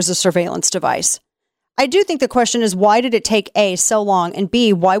 We know it was a surveillance device. I do think the question is, why did it take A, so long, and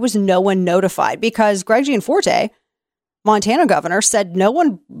B, why was no one notified? Because Greg Gianforte, Montana governor, said no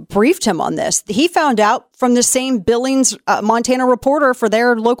one briefed him on this. He found out from the same Billings, Montana reporter for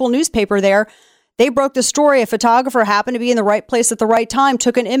their local newspaper there. They broke the story. A photographer happened to be in the right place at the right time,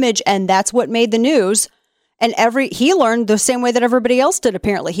 took an image, and that's what made the news. And he learned the same way that everybody else did,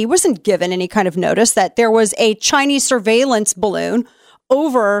 apparently. He wasn't given any kind of notice that there was a Chinese surveillance balloon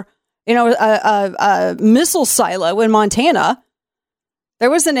over a missile silo in Montana.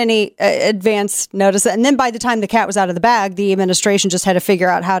 There wasn't any advance notice. And then by the time the cat was out of the bag, the administration just had to figure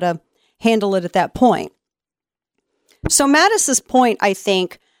out how to handle it at that point. So Mattis's point, I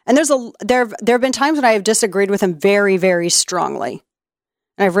think, and there have been times when I have disagreed with him very, very strongly,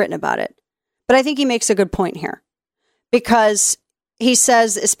 and I've written about it. But I think he makes a good point here, because he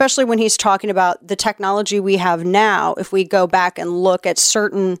says, especially when he's talking about the technology we have now, if we go back and look at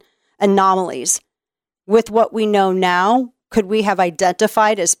certain anomalies with what we know now, could we have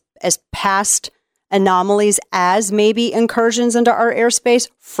identified as past anomalies as maybe incursions into our airspace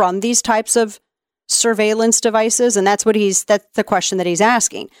from these types of surveillance devices? And that's the question that he's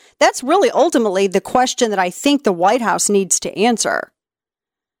asking. That's really ultimately the question that I think the White House needs to answer.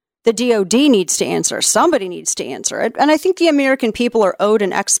 The DOD needs to answer. Somebody needs to answer it. And I think the American people are owed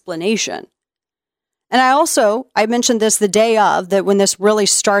an explanation. And I mentioned this the day of, that when this really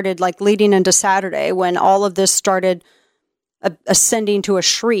started, like leading into Saturday, when all of this started ascending to a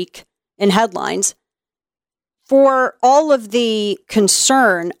shriek in headlines, for all of the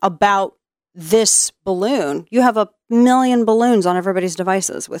concern about this balloon, you have 1 million balloons on everybody's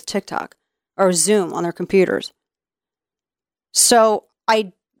devices with TikTok or Zoom on their computers. So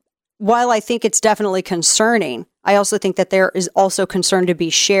while I think it's definitely concerning, I also think that there is also concern to be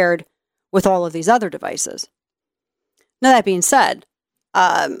shared with all of these other devices. Now, that being said,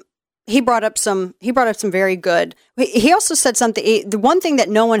 he brought up some very good. He also said something. The one thing that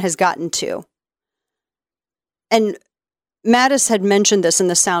no one has gotten to, and Mattis had mentioned this in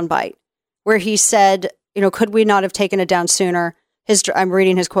the soundbite, where he said, could we not have taken it down sooner? I'm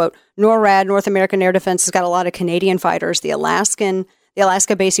reading his quote. NORAD, North American Air Defense, has got a lot of Canadian fighters. The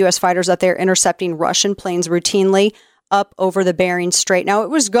Alaska-based U.S. fighters out there intercepting Russian planes routinely up over the Bering Strait. Now, it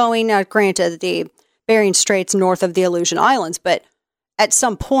was going, granted, the Bering Strait's north of the Aleutian Islands, but at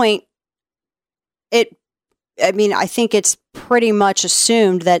some point, I think it's pretty much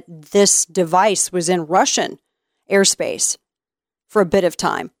assumed that this device was in Russian airspace for a bit of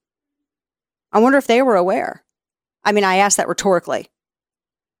time. I wonder if they were aware. I asked that rhetorically.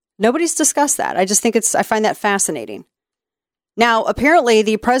 Nobody's discussed that. I find that fascinating. Now, apparently,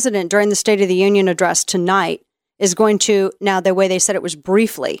 the president during the State of the Union address tonight is going to, now the way they said it was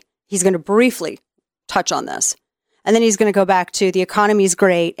briefly, he's going to briefly touch on this. And then he's going to go back to the economy's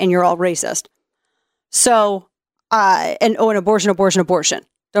great and you're all racist. So, and abortion.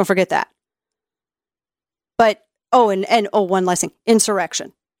 Don't forget that. But, one last thing,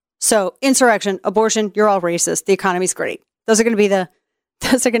 insurrection. So insurrection, abortion, you're all racist. The economy's great. Those are going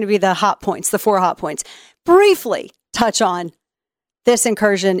to be the hot points, the 4 hot points. Briefly touch on this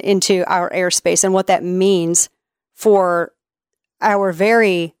incursion into our airspace and what that means for our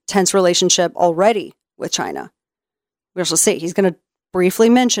very tense relationship already with China. We shall see. He's going to briefly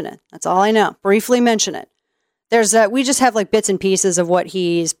mention it. That's all I know. Briefly mention it. We just have like bits and pieces of what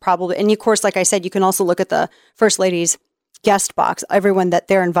he's probably, and of course, like I said, you can also look at the First Lady's guest box, everyone that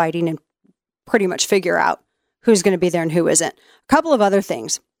they're inviting, and pretty much figure out who's going to be there and who isn't. A couple of other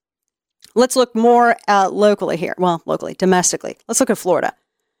things. Let's look more locally here. Well, locally, domestically. Let's look at Florida.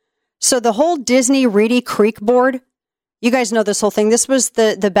 So the whole Disney Reedy Creek board, you guys know this whole thing. This was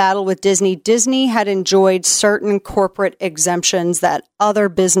the battle with Disney. Disney had enjoyed certain corporate exemptions that other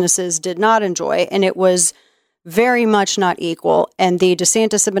businesses did not enjoy, and it was very much not equal. And the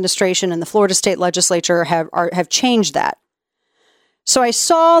DeSantis administration and the Florida state legislature have changed that. So I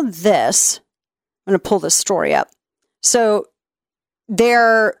saw this. I'm going to pull this story up. So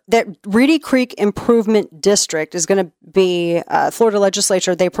that Reedy Creek Improvement District is going to be Florida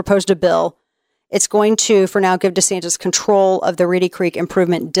legislature. They proposed a bill. It's going to, for now, give DeSantis control of the Reedy Creek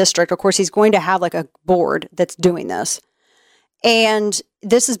Improvement District. Of course, he's going to have like a board that's doing this. And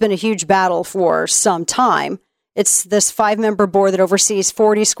this has been a huge battle for some time. It's this 5-member board that oversees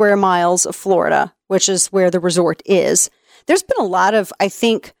 40 square miles of Florida, which is where the resort is. There's been a lot of, I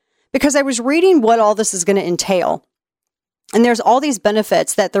think, because I was reading what all this is going to entail. And there's all these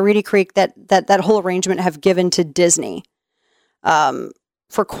benefits that the Reedy Creek, that whole arrangement have given to Disney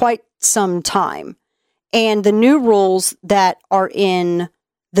for quite some time. And the new rules that are in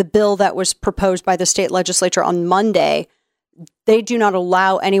the bill that was proposed by the state legislature on Monday, they do not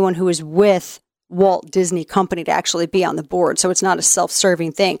allow anyone who is with Walt Disney Company to actually be on the board. So it's not a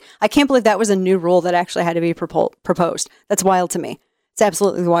self-serving thing. I can't believe that was a new rule that actually had to be proposed. That's wild to me. It's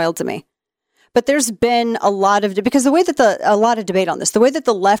absolutely wild to me. But there's been a lot of, because the way that a lot of debate on this, the way that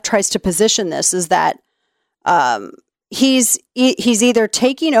the left tries to position this is that he's either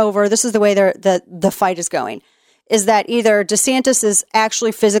taking over, this is the way the fight is going, is that either DeSantis is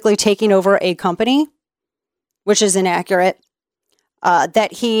actually physically taking over a company, which is inaccurate,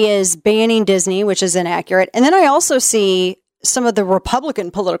 that he is banning Disney, which is inaccurate. And then I also see some of the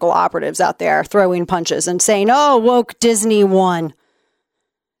Republican political operatives out there throwing punches and saying, oh, woke Disney won.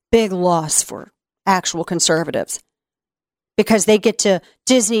 Big loss for actual conservatives because they get to,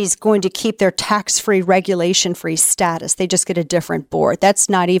 Disney's going to keep their tax-free, regulation-free status. They just get a different board. That's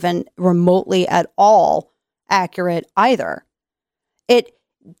not even remotely at all accurate either.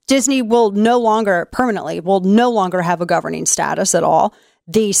 Disney will no longer have a governing status at all.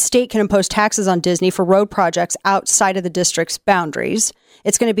 The state can impose taxes on Disney for road projects outside of the district's boundaries.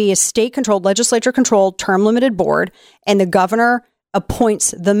 It's going to be a state-controlled, legislature-controlled, term-limited board, and the governor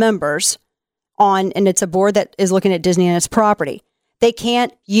appoints the members on, and it's a board that is looking at Disney and its property. They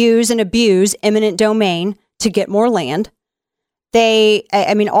can't use and abuse eminent domain to get more land.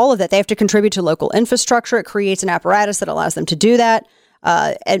 All of that. They have to contribute to local infrastructure. It creates an apparatus that allows them to do that.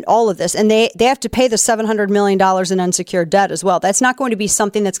 And all of this. And they have to pay the $700 million in unsecured debt as well. That's not going to be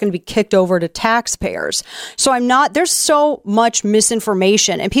something that's going to be kicked over to taxpayers. So there's so much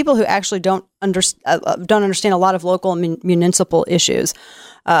misinformation and people who actually don't understand a lot of local and municipal issues,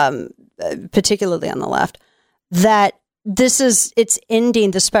 particularly on the left, that it's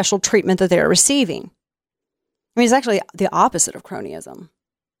ending the special treatment that they're receiving. I mean, it's actually the opposite of cronyism.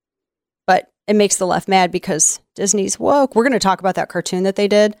 But it makes the left mad because Disney's woke. We're going to talk about that cartoon that they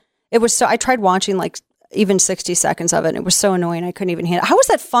did. I tried watching even 60 seconds of it. And it was so annoying. I couldn't even handle it. How was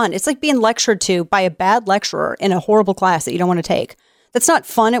that fun? It's like being lectured to by a bad lecturer in a horrible class that you don't want to take. That's not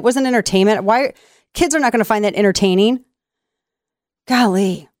fun. It wasn't entertainment. Kids are not going to find that entertaining.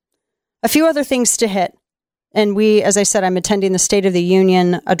 Golly. A few other things to hit. And as I said, I'm attending the State of the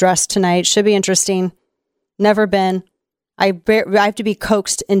Union address tonight. Should be interesting. Never been. I have to be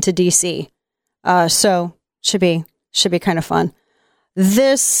coaxed into DC. So should be kind of fun.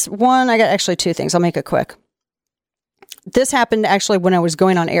 This one, I got actually two things. I'll make it quick. This happened actually when I was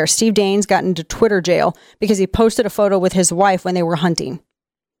going on air. Steve Daines got into Twitter jail because he posted a photo with his wife when they were hunting.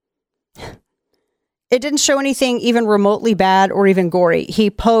 It didn't show anything even remotely bad or even gory. He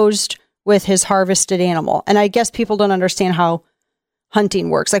posed with his harvested animal. And I guess people don't understand how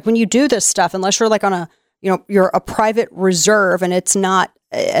hunting works. Like when you do this stuff, unless you're like on a, you're a private reserve and it's not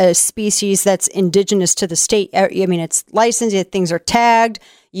a species that's indigenous to the state. I mean, it's licensed, things are tagged.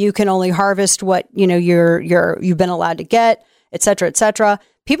 You can only harvest what, you've been allowed to get, et cetera, et cetera.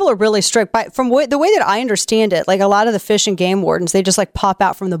 People are really strict. But the way that I understand it, like a lot of the fish and game wardens, they just like pop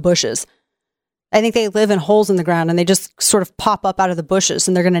out from the bushes. I think they live in holes in the ground and they just sort of pop up out of the bushes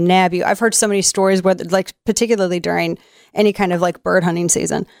and they're going to nab you. I've heard so many stories where, like, particularly during any kind of like bird hunting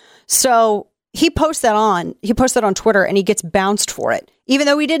season. So he posts that on Twitter and he gets bounced for it, even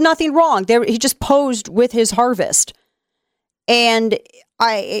though he did nothing wrong. He just posed with his harvest. And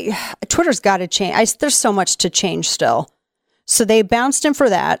Twitter's got to change. There's so much to change still. So they bounced him for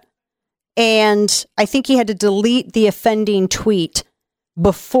that. And I think he had to delete the offending tweet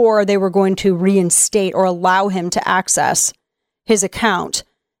before they were going to reinstate or allow him to access his account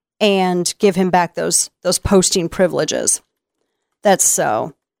and give him back those posting privileges. That's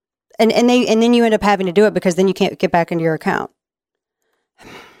so. And then you end up having to do it because then you can't get back into your account.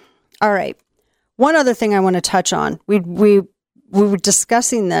 All right. One other thing I want to touch on. We were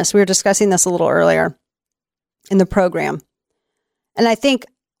discussing this. We were discussing this a little earlier in the program. And I think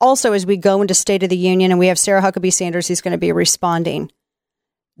also as we go into State of the Union and we have Sarah Huckabee Sanders who's going to be responding,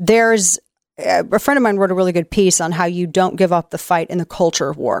 there's a friend of mine wrote a really good piece on how you don't give up the fight in the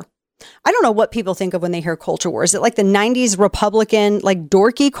culture war. I don't know what people think of when they hear culture war. Is it like the 90s Republican, like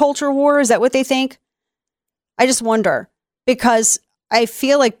dorky culture war? Is that what they think? I just wonder, because I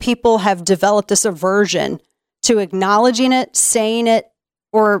feel like people have developed this aversion to acknowledging it, saying it,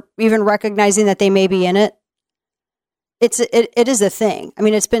 or even recognizing that they may be in it. It is a thing. I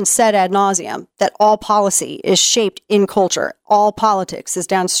mean, it's been said ad nauseum that all policy is shaped in culture. All politics is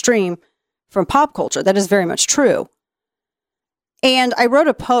downstream from pop culture. That is very much true. And I wrote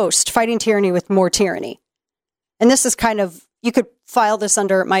a post, Fighting Tyranny with More Tyranny. And this is kind of, you could file this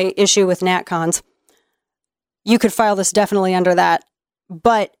under my issue with NatCons. You could file this definitely under that.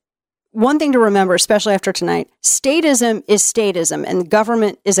 But one thing to remember, especially after tonight, statism is statism and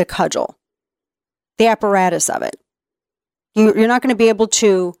government is a cudgel. The apparatus of it. You're not going to be able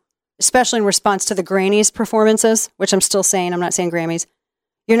to, especially in response to the Grammys performances, which I'm still saying, I'm not saying Grammys.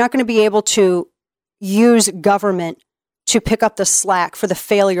 You're not going to be able to use government to pick up the slack for the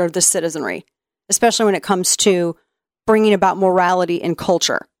failure of the citizenry, especially when it comes to bringing about morality in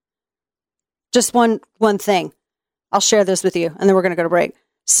culture. Just one thing. I'll share this with you, and then we're going to go to break.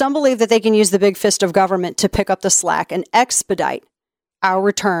 Some believe that they can use the big fist of government to pick up the slack and expedite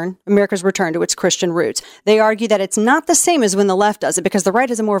America's return to its Christian roots. They argue that it's not the same as when the left does it because the right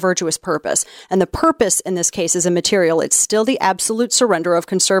has a more virtuous purpose. And the purpose in this case is immaterial. It's still the absolute surrender of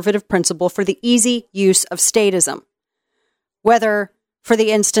conservative principle for the easy use of statism. Whether, for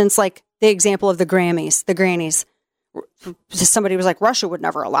the instance, like the example of the Grammys, the grannies, somebody was like, Russia would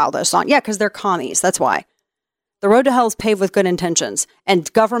never allow this on. Yeah, because they're commies. That's why. The road to hell is paved with good intentions.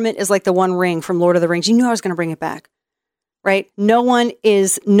 And government is like the one ring from Lord of the Rings. You knew I was going to bring it back. Right? No one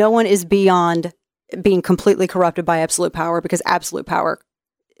is beyond being completely corrupted by absolute power because absolute power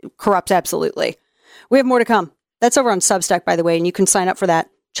corrupts absolutely. We have more to come. That's over on Substack, by the way, and you can sign up for that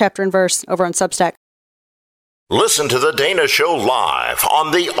chapter and verse over on Substack. Listen to The Dana Show live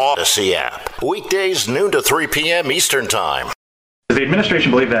on the Odyssey app. Weekdays noon to 3 p.m. Eastern Time. Does the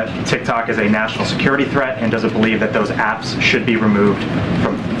administration believe that TikTok is a national security threat, and does it believe that those apps should be removed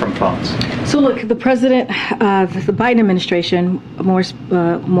from phones? So look, the president, the Biden administration,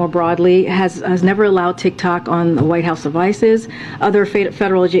 more broadly, has never allowed TikTok on the White House devices. Other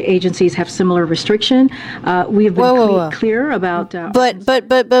federal agencies have similar restriction. We have been clear about.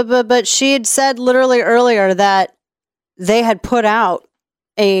 But she had said literally earlier that they had put out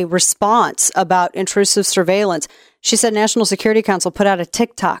a response about intrusive surveillance. She said National Security Council put out a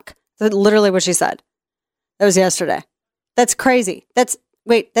TikTok. That's literally what she said. That was yesterday. That's crazy. That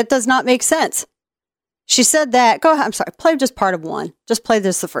does not make sense. She said that. Go ahead. I'm sorry. Play just part of one. Just play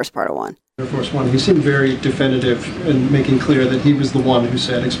the first part of one. Air Force One. He seemed very definitive in making clear that he was the one who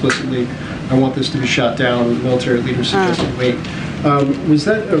said explicitly, I want this to be shot down. Military leaders suggested wait. Was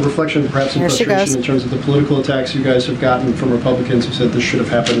that a reflection perhaps in frustration in terms of the political attacks you guys have gotten from Republicans who said this should have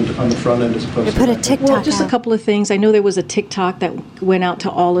happened on the front end as opposed to Well, just a couple of things. I know there was a TikTok that went out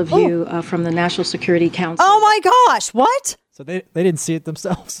to all of you from the National Security Council. Oh my gosh, what? So they didn't see it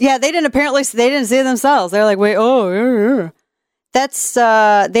themselves. Yeah, they didn't see it themselves. They're like, wait, that's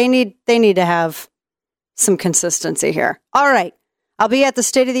they need to have some consistency here. All right. I'll be at the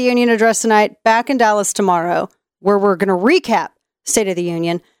State of the Union address tonight, back in Dallas tomorrow, where we're going to recap State of the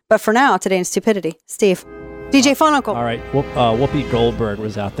Union. But for now, today in Stupidity, Steve. DJ Phone Uncle. All right. Whoopi Goldberg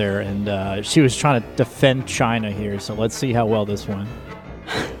was out there, and she was trying to defend China here. So let's see how well this went.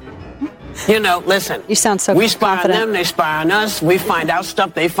 You know, listen. You sound so we spy confident. on them, they spy on us. We find out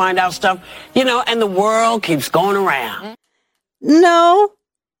stuff, they find out stuff. You know, and the world keeps going around. No.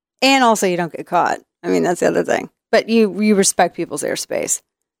 And also you don't get caught. I mean, that's the other thing. But you respect people's airspace.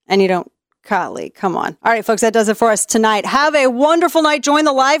 And you don't, golly, come on. All right, folks, that does it for us tonight. Have a wonderful night. Join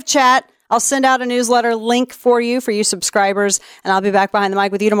the live chat. I'll send out a newsletter link for you subscribers. And I'll be back behind the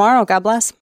mic with you tomorrow. God bless.